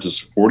be there to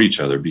support each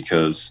other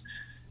because,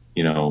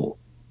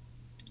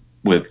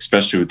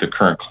 especially with the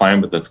current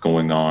climate that's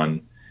going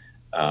on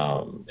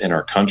in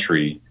our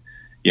country,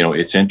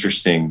 it's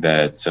interesting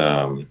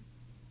that,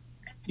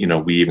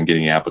 we even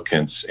getting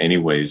applicants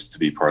anyways to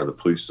be part of the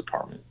police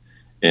department.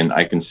 And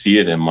I can see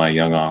it in my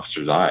young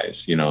officers'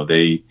 eyes.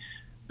 They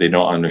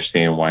don't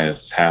understand why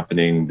this is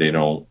happening. They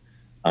don't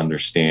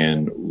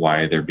understand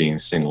why they're being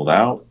singled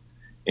out.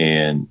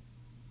 And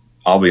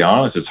I'll be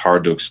honest, it's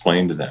hard to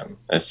explain to them,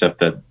 except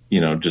that,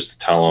 just to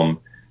tell them,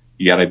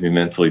 you got to be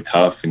mentally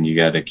tough and you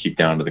got to keep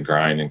down to the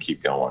grind and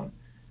keep going.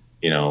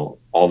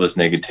 All this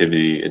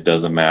negativity, it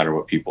doesn't matter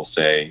what people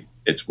say.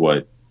 It's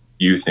what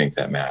you think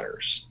that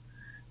matters,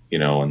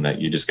 and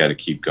that you just got to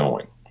keep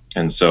going.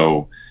 And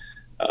so,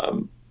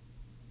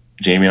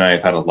 Jamie and I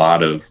have had a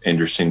lot of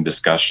interesting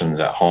discussions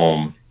at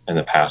home in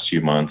the past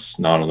few months,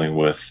 not only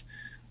with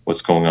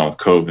what's going on with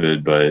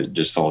COVID, but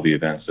just all the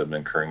events that have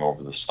been occurring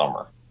over the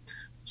summer.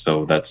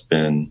 So that's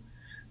been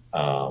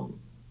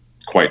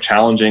quite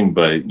challenging,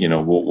 but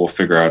we'll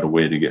figure out a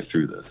way to get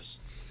through this.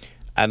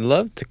 I'd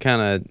love to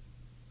kind of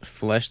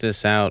flesh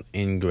this out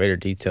in greater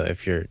detail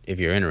if you're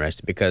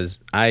interested, because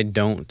I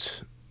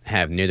don't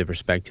have near the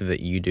perspective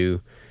that you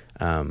do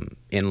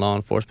in law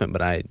enforcement,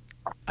 but I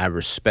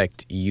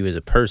respect you as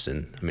a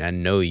person. I mean, I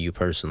know you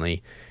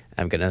personally.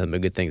 I've got nothing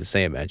but good things to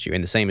say about you.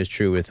 And the same is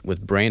true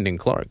with Brandon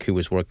Clark, who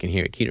was working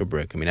here at Keto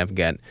Brick. I mean, I've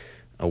got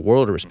a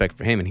world of respect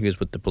for him, and he was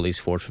with the police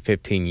force for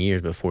 15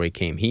 years before he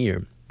came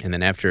here. And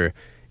then after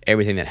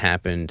everything that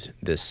happened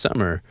this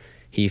summer,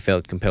 he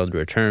felt compelled to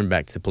return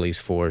back to the police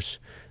force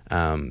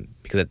because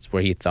that's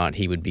where he thought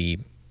he would be,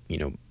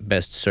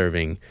 best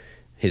serving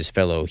his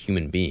fellow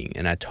human being.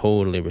 And I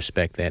totally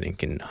respect that and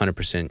can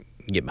 100%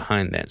 get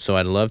behind that. So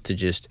I'd love to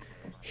just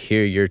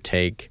hear your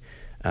take,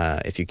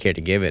 if you care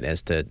to give it,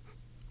 as to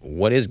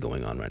what is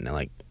going on right now.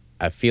 Like,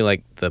 I feel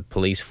like the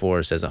police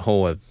force as a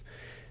whole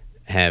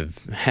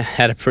have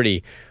had a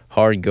pretty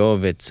hard go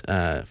of it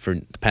for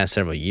the past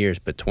several years,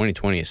 but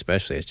 2020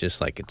 especially, it's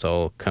just like it's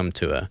all come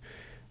to a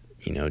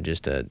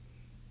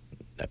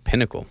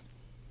pinnacle.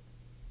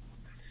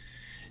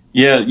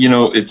 Yeah,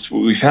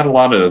 we've had a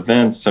lot of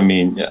events. I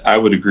mean, I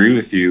would agree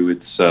with you.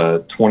 It's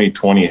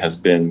 2020 has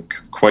been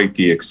quite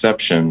the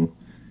exception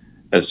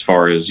as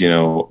far as,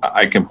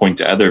 I can point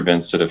to other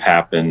events that have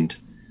happened,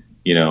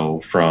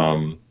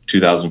 from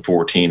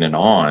 2014 and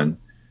on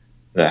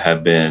that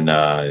have been,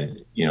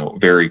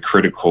 very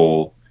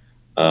critical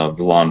of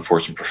the law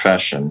enforcement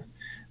profession.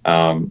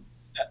 I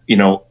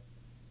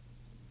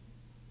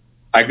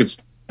could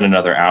spend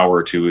another hour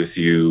or two with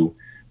you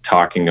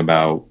talking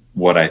about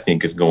what I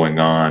think is going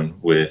on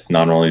with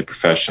not only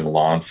professional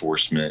law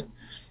enforcement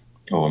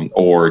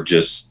or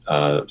just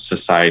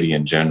society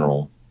in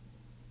general.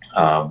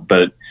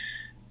 But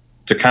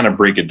to kind of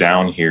break it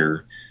down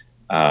here,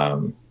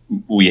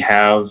 we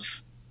have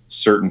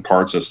certain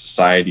parts of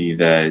society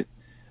that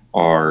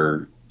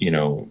are,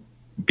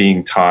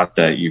 being taught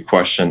that you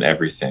question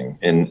everything.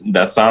 And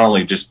that's not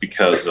only just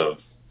because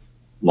of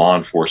law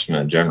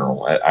enforcement in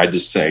general. I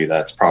just say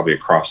that's probably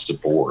across the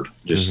board,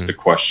 just to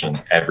question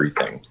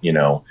everything,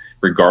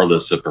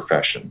 regardless of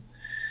profession.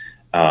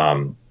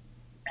 But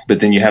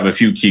then you have a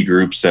few key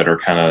groups that are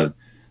kind of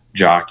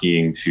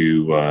jockeying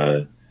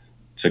to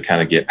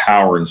kind of get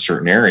power in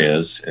certain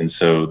areas. And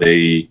so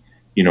they,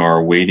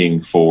 are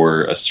waiting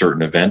for a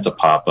certain event to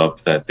pop up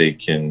that they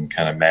can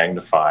kind of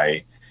magnify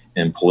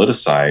and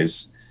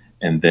politicize.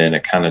 And then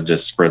it kind of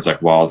just spreads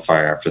like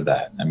wildfire after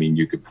that. I mean,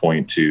 you could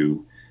point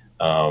to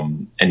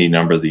any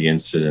number of the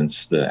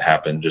incidents that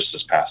happened just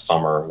this past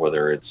summer,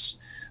 whether it's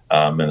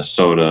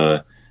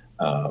Minnesota,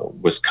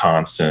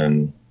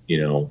 Wisconsin,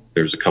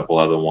 there's a couple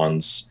other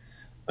ones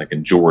like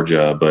in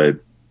Georgia, but,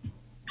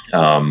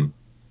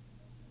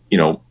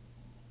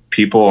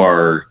 people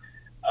are,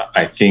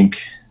 I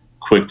think,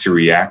 quick to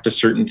react to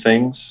certain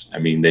things. I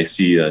mean, they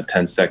see a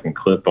 10-second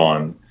clip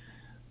on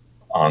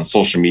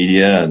social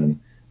media and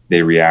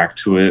they react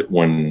to it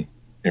when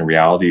in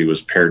reality it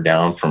was pared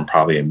down from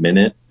probably a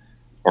minute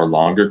or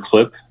longer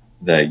clip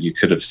that you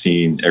could have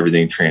seen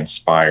everything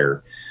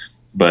transpire.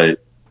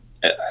 But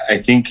I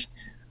think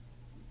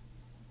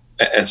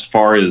as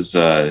far as,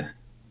 a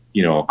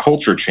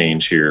culture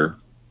change here,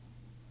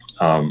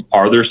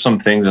 Are there some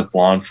things that the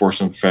law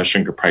enforcement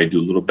profession could probably do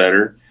a little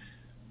better?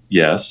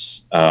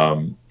 Yes.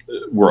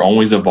 We're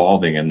always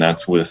evolving, and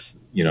that's with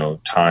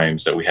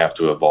times that we have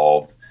to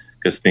evolve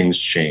because things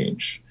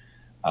change.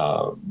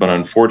 But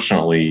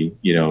unfortunately,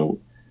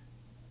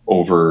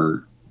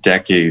 over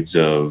decades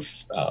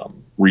of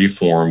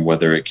reform,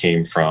 whether it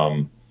came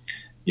from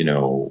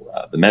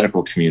the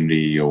medical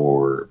community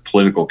or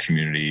political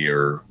community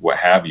or what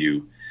have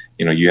you,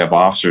 you have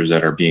officers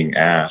that are being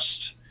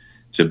asked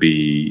to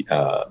be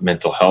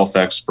mental health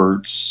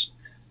experts,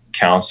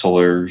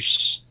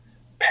 counselors,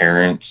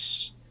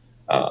 parents,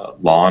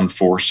 law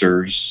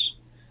enforcers,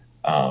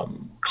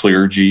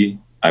 clergy.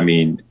 I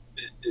mean,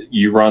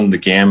 you run the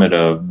gamut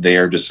of they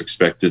are just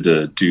expected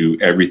to do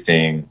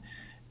everything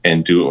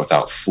and do it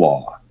without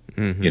flaw,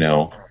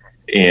 Mm-hmm.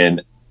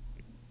 And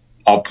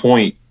I'll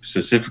point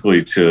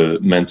specifically to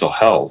mental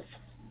health.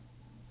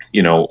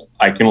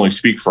 I can only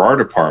speak for our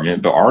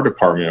department, but our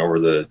department over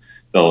the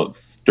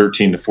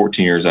 13 to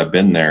 14 years I've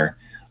been there,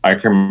 I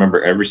can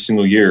remember every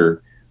single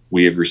year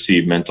we have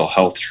received mental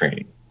health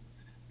training.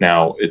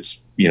 Now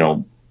it's,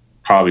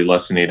 probably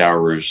less than 8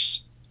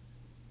 hours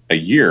a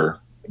year,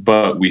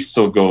 but we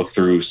still go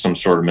through some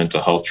sort of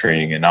mental health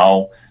training. And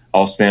I'll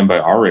stand by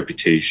our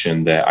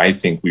reputation that I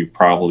think we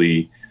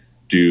probably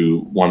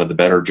do one of the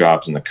better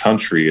jobs in the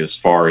country as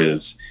far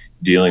as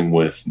dealing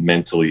with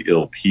mentally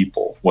ill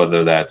people,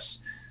 whether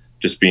that's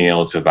just being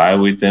able to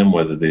evaluate them,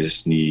 whether they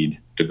just need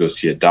to go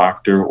see a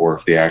doctor or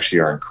if they actually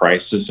are in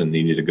crisis and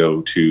they need to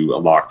go to a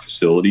locked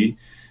facility.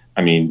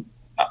 I mean,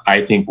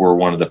 I think we're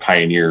one of the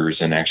pioneers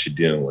in actually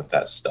dealing with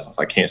that stuff.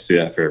 I can't say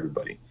that for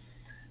everybody,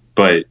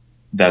 but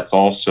that's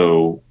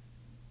also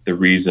the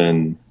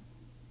reason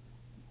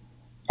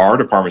our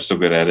department's so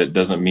good at it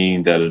doesn't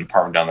mean that a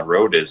department down the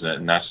road isn't.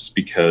 And that's just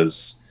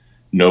because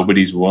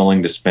nobody's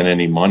willing to spend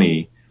any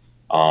money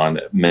on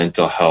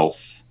mental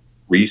health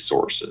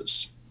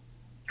resources.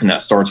 And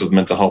that starts with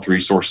mental health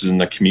resources in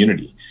the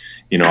community.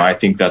 I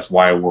think that's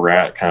why we're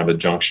at kind of a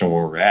junction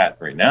where we're at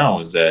right now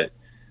is that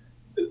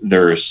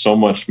there is so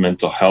much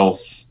mental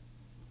health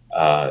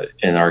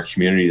in our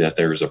community that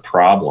there's a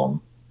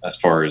problem as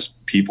far as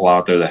people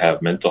out there that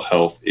have mental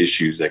health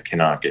issues that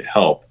cannot get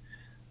help.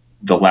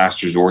 The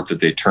last resort that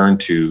they turn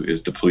to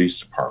is the police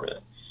department.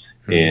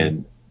 Mm-hmm.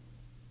 And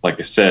like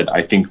I said,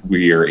 I think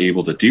we are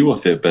able to deal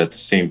with it, but at the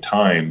same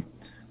time,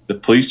 the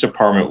police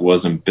department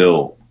wasn't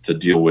built to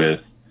deal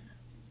with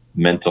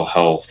mental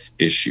health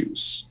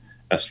issues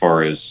as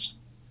far as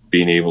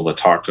being able to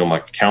talk to them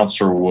like a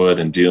counselor would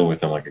and dealing with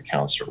them like a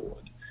counselor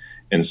would.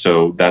 And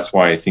so that's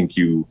why I think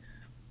you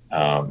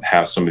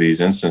have some of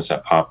these incidents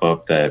that pop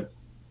up that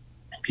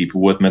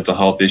people with mental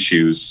health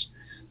issues,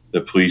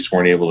 the police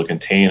weren't able to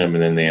contain them,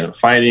 and then they end up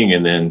fighting,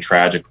 and then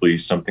tragically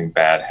something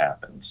bad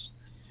happens.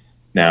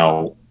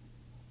 Now,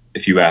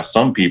 if you ask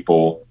some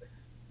people,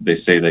 they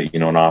say that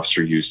an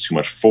officer used too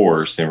much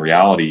force. In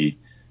reality,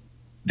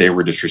 they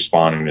were just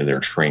responding to their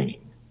training.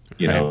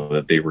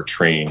 That they were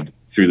trained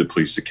through the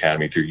police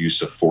academy through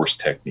use of force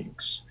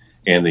techniques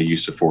and the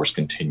use of force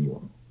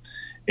continuum.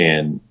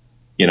 And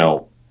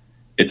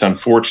it's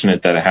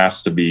unfortunate that it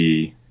has to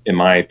be, in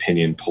my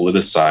opinion,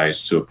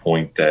 politicized to a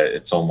point that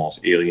it's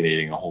almost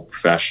alienating a whole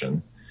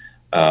profession.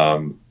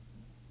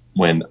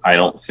 When I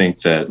don't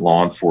think that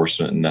law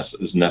enforcement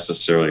is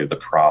necessarily the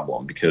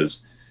problem,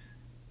 because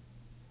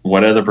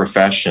what other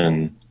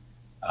profession,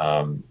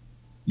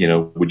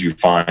 would you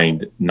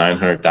find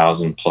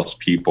 900,000 plus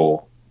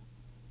people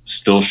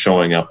still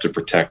showing up to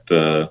protect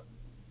the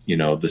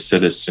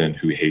citizen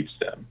who hates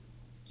them,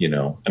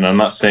 and I'm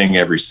not saying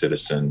every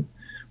citizen,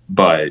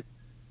 but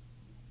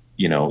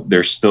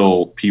there's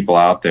still people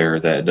out there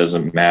that it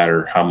doesn't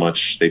matter how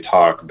much they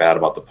talk bad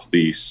about the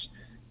police.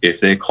 If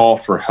they call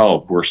for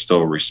help, we're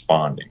still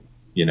responding,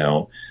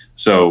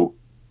 So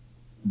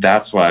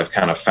that's what I've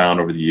kind of found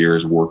over the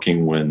years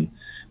working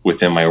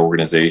within my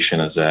organization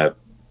is that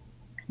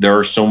there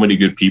are so many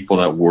good people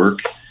that work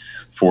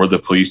for the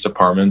police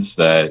departments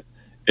that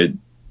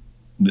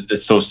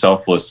it's so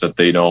selfless that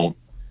they don't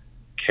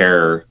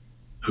care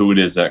who it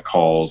is that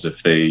calls.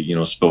 If they,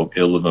 spoke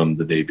ill of them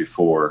the day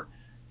before,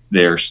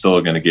 they're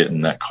still going to get in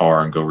that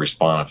car and go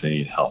respond if they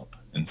need help.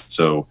 And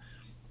so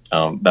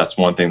that's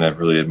one thing that I've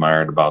really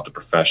admired about the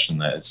profession,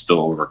 that it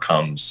still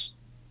overcomes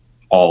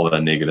all of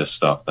the negative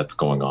stuff that's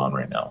going on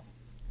right now.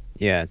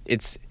 Yeah,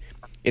 it's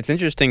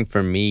interesting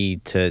for me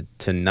to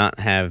not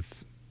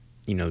have,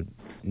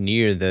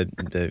 near the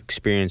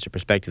experience or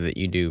perspective that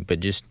you do, but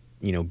just,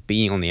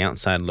 being on the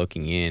outside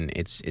looking in,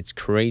 it's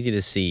crazy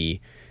to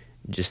see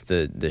just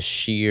the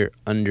sheer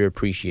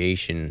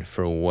underappreciation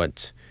for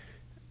what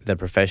the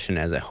profession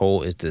as a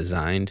whole is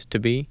designed to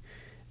be.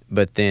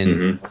 But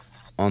then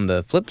on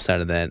the flip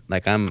side of that,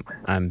 like I'm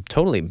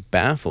totally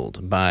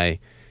baffled by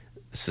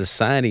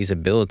society's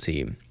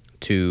ability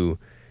to,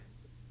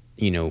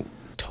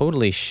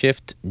 totally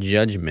shift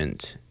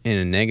judgment in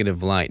a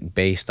negative light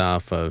based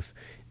off of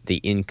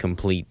the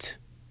incomplete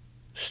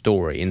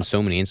story in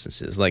so many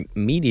instances. Like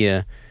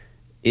media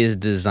is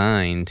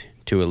designed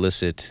to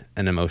elicit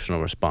an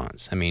emotional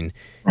response. I mean,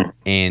 Mm.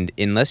 and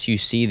unless you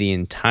see the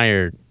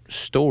entire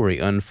story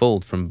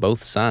unfold from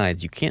both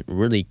sides, you can't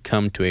really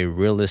come to a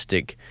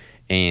realistic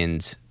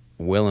and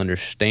well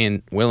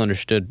understood,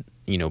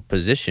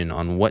 position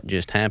on what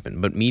just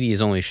happened. But media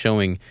is only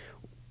showing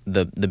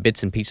the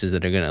bits and pieces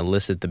that are going to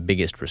elicit the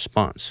biggest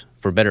response,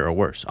 for better or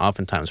worse,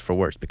 oftentimes for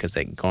worse, because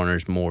that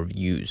garners more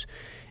views.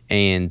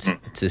 And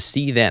to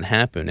see that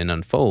happen and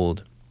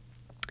unfold,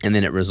 and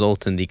then it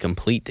results in the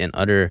complete and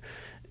utter,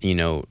 you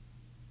know,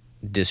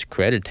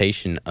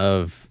 discreditation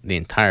of the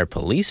entire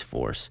police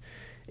force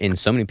in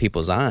so many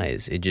people's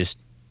eyes, it just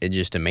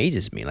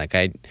amazes me. Like,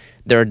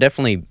 there are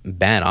definitely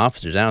bad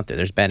officers out there.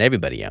 There's bad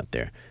everybody out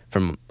there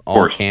from Of all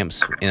course.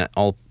 camps in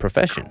all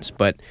professions.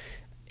 But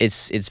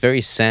it's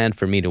very sad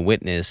for me to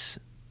witness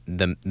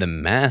the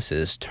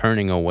masses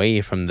turning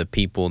away from the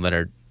people that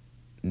are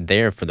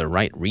there for the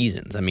right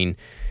reasons. I mean,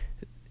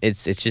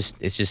 it's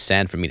just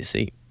sad for me to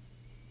see.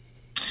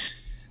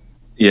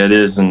 Yeah, it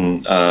is.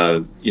 And,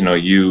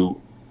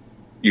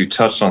 you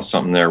touched on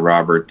something there,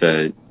 Robert,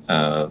 that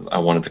I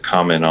wanted to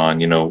comment on.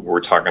 We're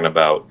talking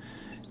about,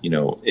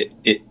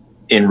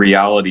 in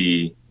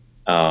reality,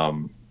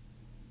 um,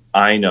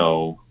 I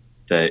know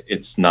that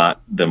it's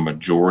not the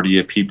majority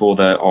of people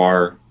that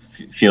are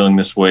feeling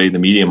this way. The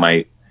media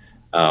might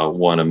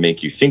want to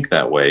make you think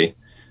that way.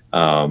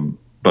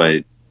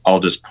 But I'll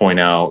just point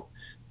out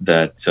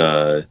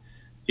that,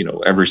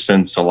 ever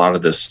since a lot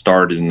of this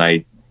started,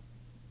 and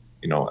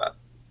you know,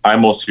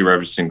 I'm mostly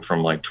referencing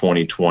from like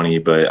 2020,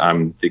 but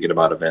I'm thinking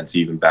about events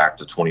even back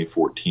to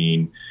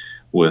 2014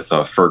 with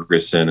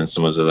Ferguson and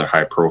some of those other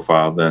high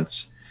profile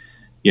events.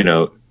 You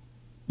know,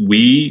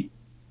 we,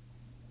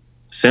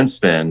 since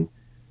then,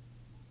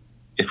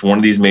 if one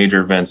of these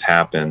major events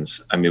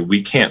happens, I mean,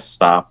 we can't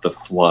stop the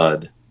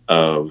flood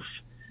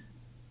of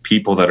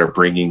people that are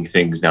bringing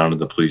things down to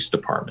the police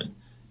department.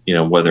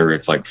 Whether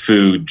it's like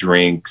food,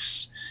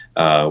 drinks,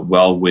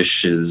 well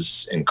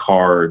wishes, and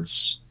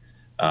cards,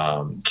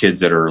 kids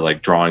that are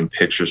like drawing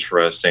pictures for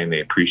us saying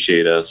they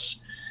appreciate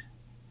us.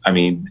 I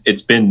mean,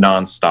 it's been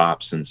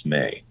nonstop since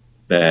May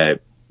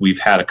that we've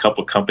had a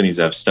couple companies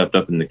that have stepped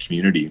up in the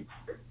community,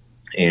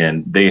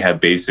 and they have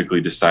basically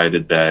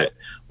decided that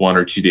 1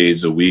 or 2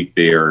 days a week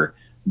they are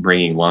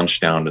bringing lunch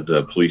down to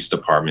the police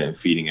department and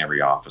feeding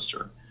every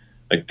officer.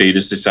 Like, they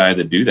just decided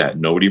to do that.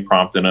 Nobody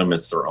prompted them.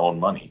 It's their own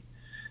money.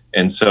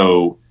 And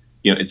so,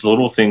 it's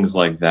little things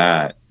like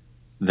that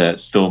that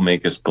still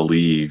make us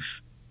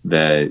believe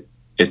that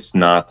it's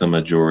not the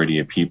majority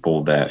of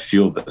people that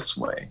feel this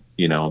way.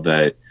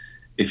 That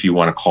if you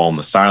want to call them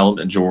the silent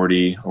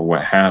majority or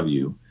what have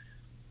you,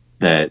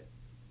 that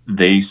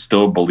they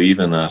still believe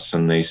in us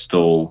and they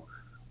still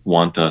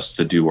want us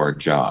to do our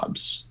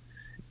jobs.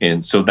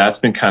 And so that's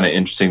been kind of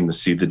interesting to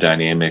see the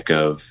dynamic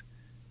of,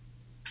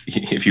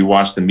 if you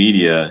watch the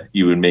media,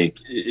 it would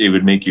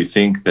make you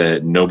think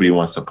that nobody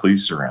wants the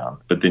police around,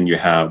 but then you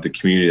have the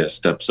community that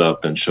steps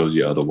up and shows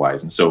you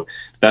otherwise. And so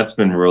that's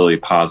been really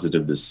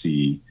positive to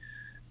see,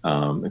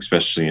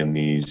 especially in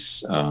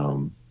these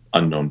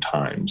unknown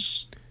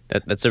times.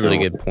 That's a really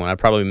So good point. I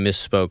probably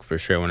misspoke for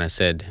sure when I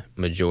said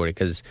majority,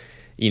 because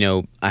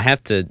I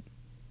have to.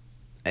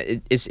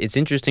 It's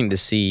interesting to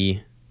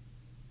see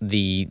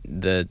the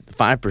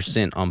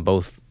 5% on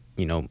both,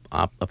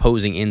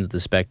 opposing ends of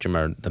the spectrum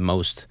are the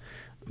most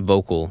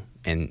vocal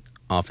and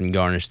often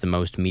garnish the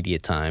most media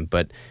time,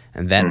 but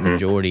and that mhm.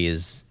 majority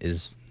is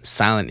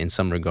silent in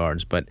some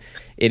regards. But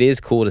it is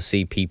cool to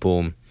see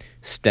people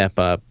step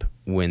up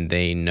when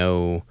they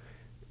know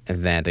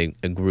that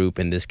a group,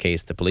 in this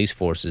case the police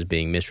force, is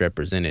being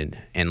misrepresented.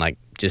 And, like,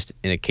 just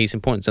in a case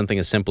in point, something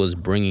as simple as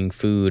bringing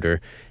food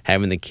or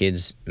having the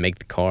kids make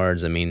the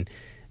cards. I mean,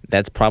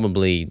 that's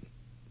probably,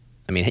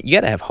 I mean, you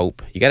got to have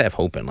hope. You got to have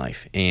hope in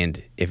life.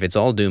 And if it's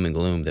all doom and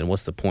gloom, then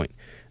what's the point?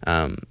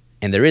 And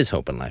there is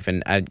hope in life.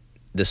 And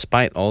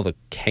despite all the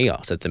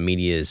chaos that the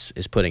media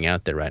is putting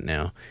out there right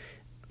now,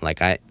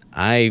 like, I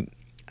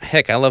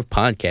love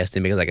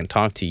podcasting because I can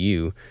talk to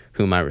you,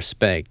 whom I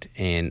respect,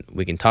 and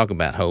we can talk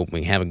about hope.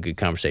 We can have a good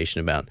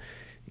conversation about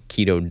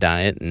keto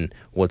diet and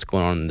what's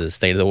going on in the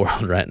state of the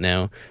world right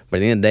now. But at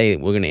the end of the day,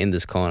 we're going to end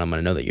this call, and I'm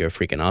going to know that you're a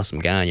freaking awesome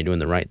guy and you're doing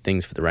the right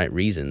things for the right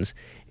reasons,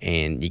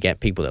 and you got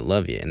people that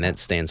love you, and that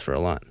stands for a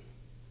lot.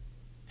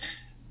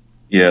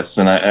 Yes,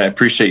 and I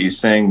appreciate you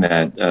saying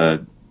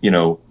that.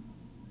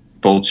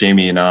 Both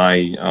Jamie and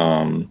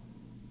I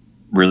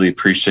really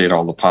appreciate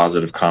all the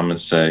positive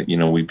comments that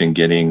we've been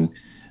getting,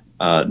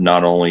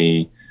 not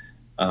only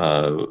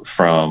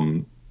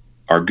from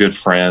our good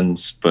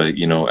friends,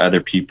 but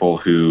other people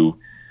who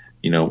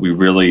we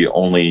really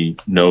only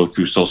know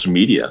through social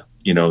media.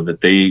 That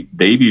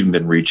they've even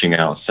been reaching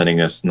out,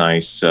 sending us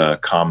nice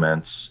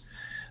comments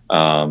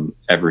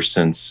ever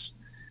since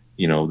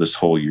this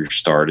whole year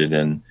started,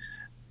 and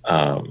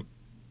um,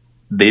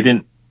 they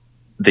didn't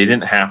they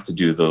didn't have to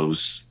do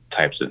those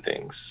types of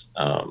things.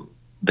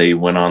 They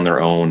went on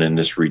their own and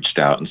just reached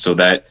out, and so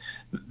that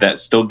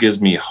still gives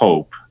me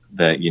hope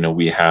that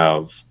we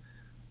have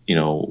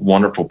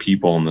wonderful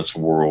people in this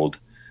world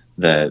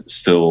that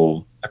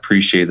still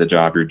appreciate the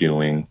job you're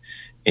doing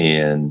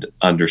and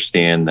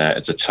understand that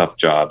it's a tough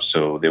job.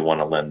 So they want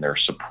to lend their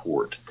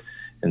support.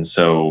 And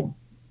so,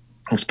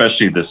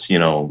 especially this,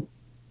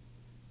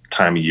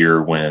 time of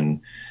year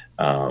when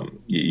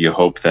you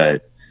hope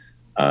that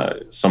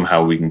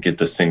somehow we can get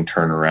this thing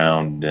turned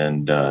around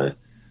and,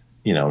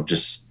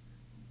 just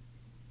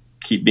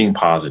keep being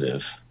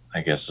positive,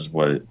 I guess is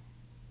what,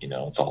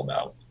 it's all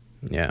about.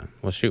 Yeah.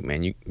 Well, shoot,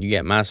 man, you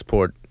get my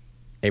support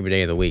every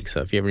day of the week.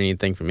 So if you ever need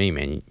anything from me,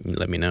 man, you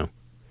let me know.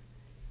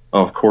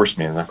 Oh, of course,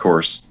 man. Of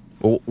course.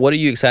 Well, what are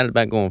you excited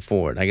about going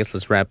forward? I guess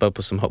let's wrap up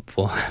with some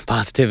hopeful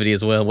positivity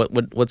as well.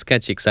 What's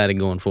got you excited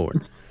going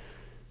forward?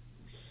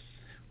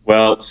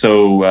 Well,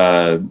 so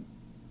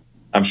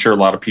I'm sure a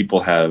lot of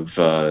people have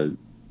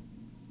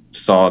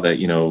saw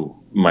that,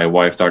 my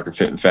wife, Dr.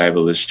 Fit and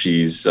Fabulous,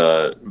 she's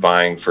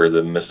vying for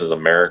the Mrs.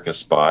 America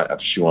spot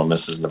after she won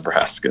Mrs.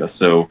 Nebraska.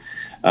 So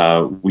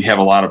we have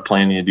a lot of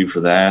planning to do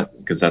for that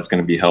because that's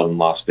going to be held in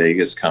Las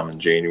Vegas come in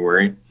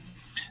January.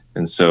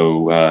 And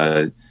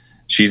so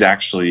she's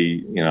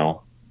actually,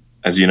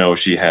 as you know,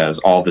 she has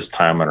all this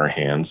time on her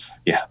hands.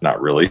 Yeah, not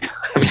really.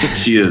 I mean,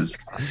 she is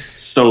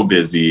so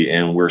busy,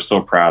 and we're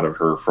so proud of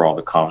her for all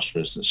the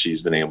accomplishments that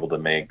she's been able to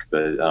make.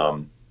 But,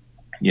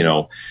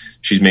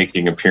 she's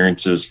making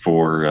appearances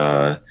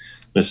for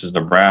Mrs.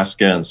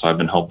 Nebraska, and so I've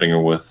been helping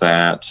her with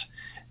that.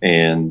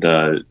 And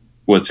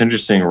what's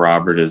interesting,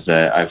 Robert, is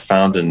that I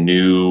found a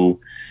new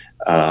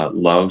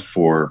love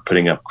for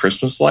putting up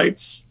Christmas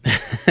lights,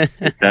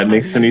 if that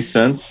makes any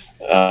sense.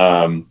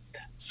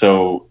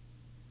 So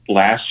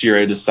last year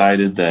I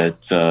decided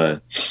that,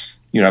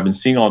 I've been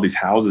seeing all these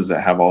houses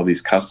that have all these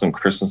custom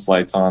Christmas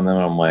lights on them.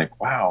 And I'm like,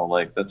 wow,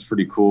 like that's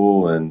pretty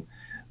cool. And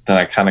then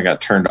I kind of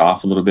got turned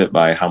off a little bit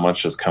by how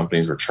much those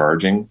companies were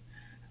charging.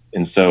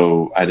 And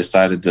so I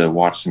decided to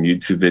watch some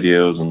YouTube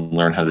videos and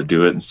learn how to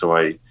do it. And so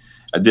I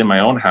did my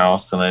own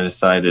house, and I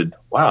decided,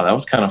 wow, that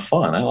was kind of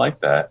fun. I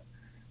like that.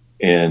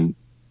 And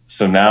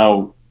so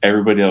now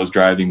everybody that was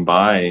driving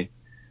by,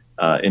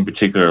 in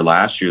particular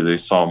last year, they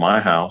saw my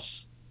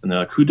house and they're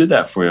like, who did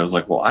that for you? I was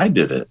like, well, I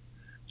did it.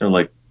 They're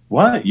like,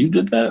 what? You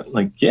did that? I'm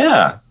like,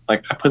 yeah,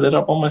 like I put that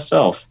up on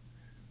myself.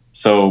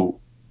 So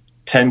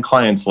 10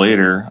 clients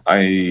later,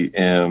 I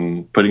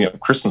am putting up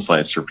Christmas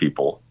lights for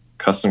people,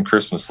 custom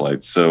Christmas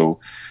lights. So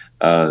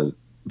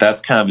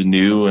that's kind of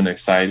new and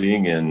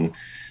exciting. And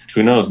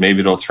who knows, maybe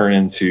it'll turn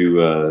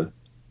into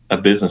a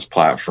business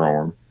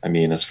platform. I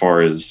mean, as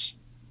far as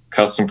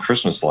custom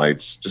Christmas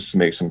lights, just to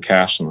make some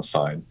cash on the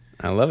side.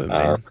 I love it,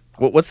 man.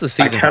 What's the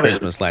season of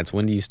Christmas lights?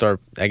 When do you start?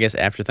 I guess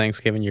after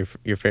Thanksgiving,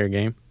 your fair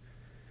game.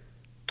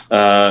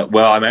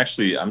 Well,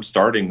 I'm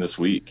starting this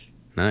week.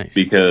 Nice.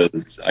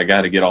 Because I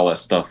got to get all that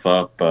stuff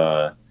up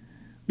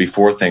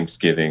before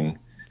Thanksgiving.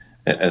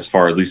 As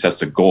far as at least that's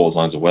the goal, as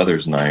long as the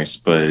weather's nice.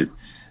 But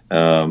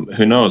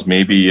who knows?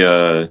 Maybe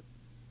a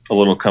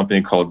little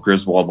company called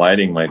Griswold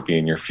Lighting might be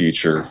in your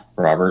future,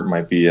 Robert.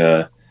 Might be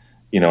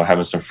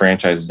having some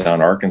franchises down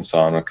in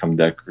Arkansas and come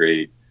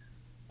decorate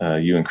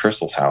you and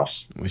Crystal's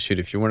house. Well, shoot,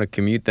 if you want to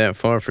commute that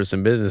far for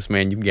some business,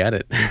 man, you got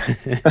it.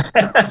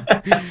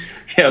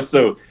 Yeah,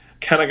 so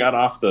kind of got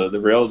off the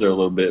rails there a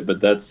little bit, but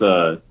that's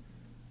kind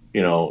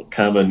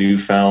of a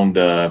newfound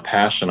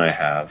passion I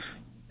have.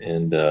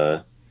 And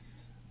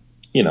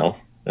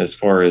as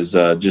far as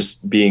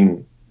just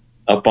being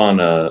up on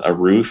a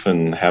roof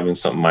and having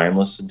something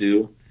mindless to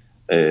do,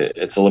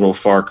 it's a little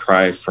far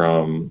cry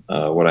from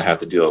what I have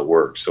to do at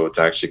work. So it's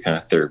actually kind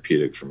of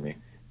therapeutic for me.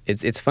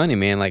 It's funny,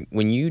 man. Like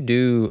when you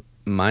do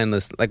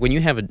mindless, like when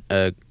you have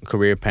a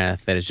career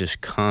path that is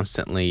just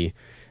constantly,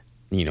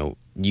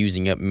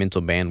 using up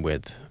mental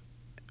bandwidth,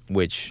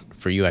 which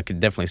for you, I could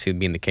definitely see it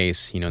being the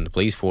case, in the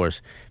police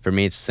force. For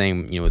me, it's the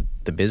same, with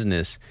the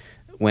business.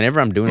 Whenever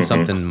I'm doing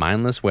something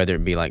mindless, whether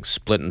it be like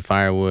splitting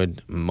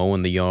firewood,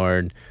 mowing the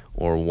yard,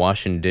 or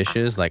washing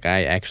dishes, like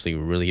I actually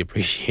really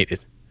appreciate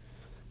it.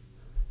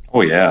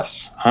 Oh,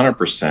 yes,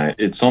 100%.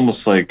 It's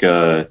almost like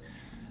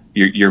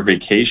your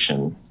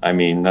vacation. I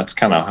mean, that's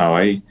kind of how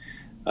I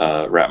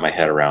wrap my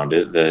head around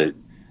it, that,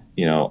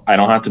 I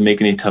don't have to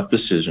make any tough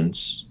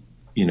decisions.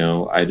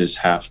 I just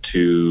have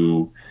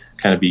to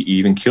kind of be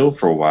even killed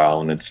for a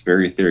while, and it's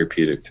very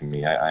therapeutic to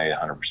me. I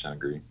 100%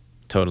 agree.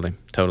 Totally.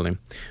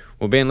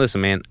 Well, Ben, listen,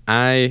 man,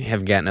 I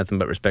have got nothing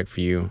but respect for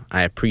you.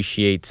 I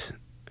appreciate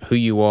who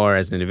you are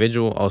as an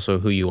individual, also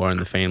who you are in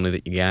the family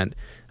that you got,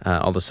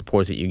 all the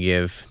support that you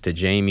give to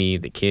Jamie,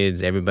 the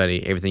kids,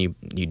 everybody, everything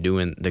you do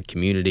in the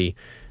community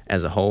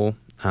as a whole.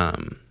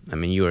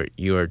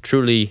 You are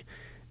truly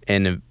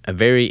a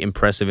very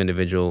impressive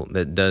individual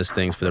that does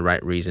things for the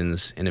right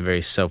reasons in a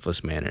very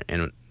selfless manner.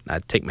 And I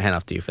take my hat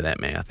off to you for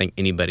that, man. I think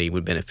anybody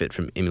would benefit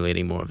from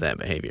emulating more of that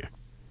behavior.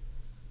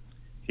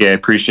 Yeah, I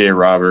appreciate it,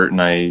 Robert,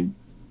 and I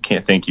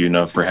can't thank you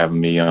enough for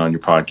having me on your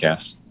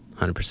podcast.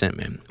 100%,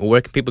 man. Well,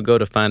 where can people go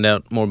to find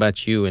out more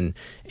about you and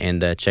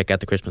check out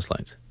the Christmas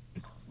lights?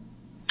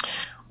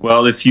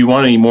 Well, if you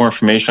want any more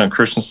information on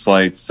Christmas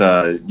lights,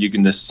 you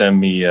can just send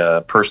me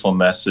a personal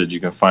message. You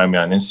can find me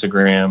on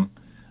Instagram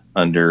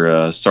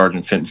under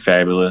Sergeant Fit and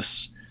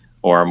Fabulous,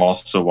 or I'm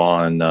also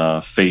on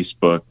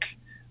Facebook.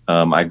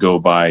 I go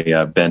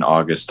by Ben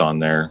August on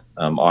there.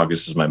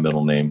 August is my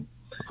middle name.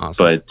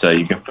 Awesome. But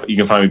you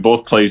can find me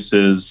both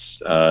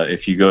places.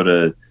 If you go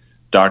to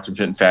Dr.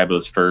 Fit and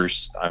Fabulous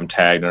first, I'm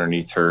tagged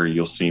underneath her.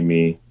 You'll see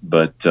me.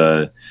 But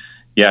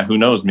yeah, who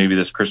knows? Maybe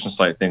this Christian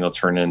Site thing will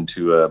turn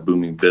into a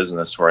booming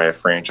business where I have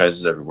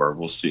franchises everywhere.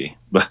 We'll see.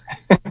 But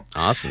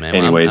Awesome, man.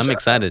 Well, anyways, I'm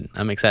excited.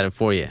 I'm excited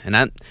for you,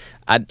 and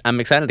I'm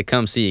excited to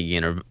come see you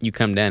again, or you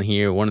come down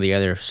here, one or the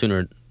other,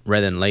 sooner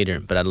rather than later.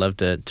 But I'd love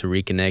to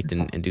reconnect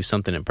and do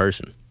something in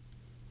person.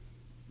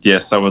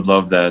 yes, I would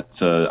love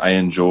that. I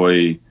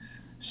enjoy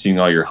seeing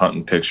all your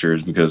hunting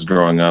pictures because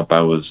growing up,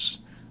 I was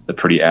a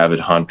pretty avid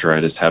hunter.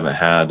 I just haven't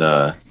had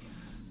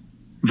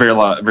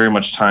very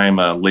much time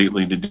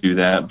lately to do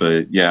that.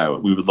 But yeah,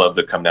 we would love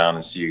to come down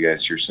and see you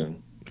guys here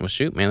soon. Well,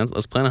 shoot, man,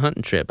 let's plan a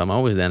hunting trip. I'm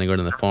always down to go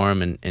to the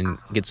farm and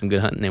get some good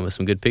hunting in with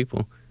some good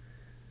people.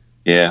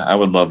 Yeah, I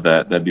would love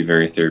that. That'd be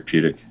very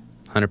therapeutic.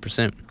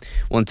 100%.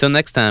 Well, until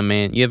next time,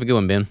 man, you have a good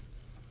one, Ben.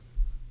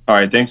 All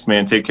right, thanks,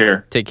 man. Take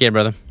care. Take care,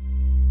 brother.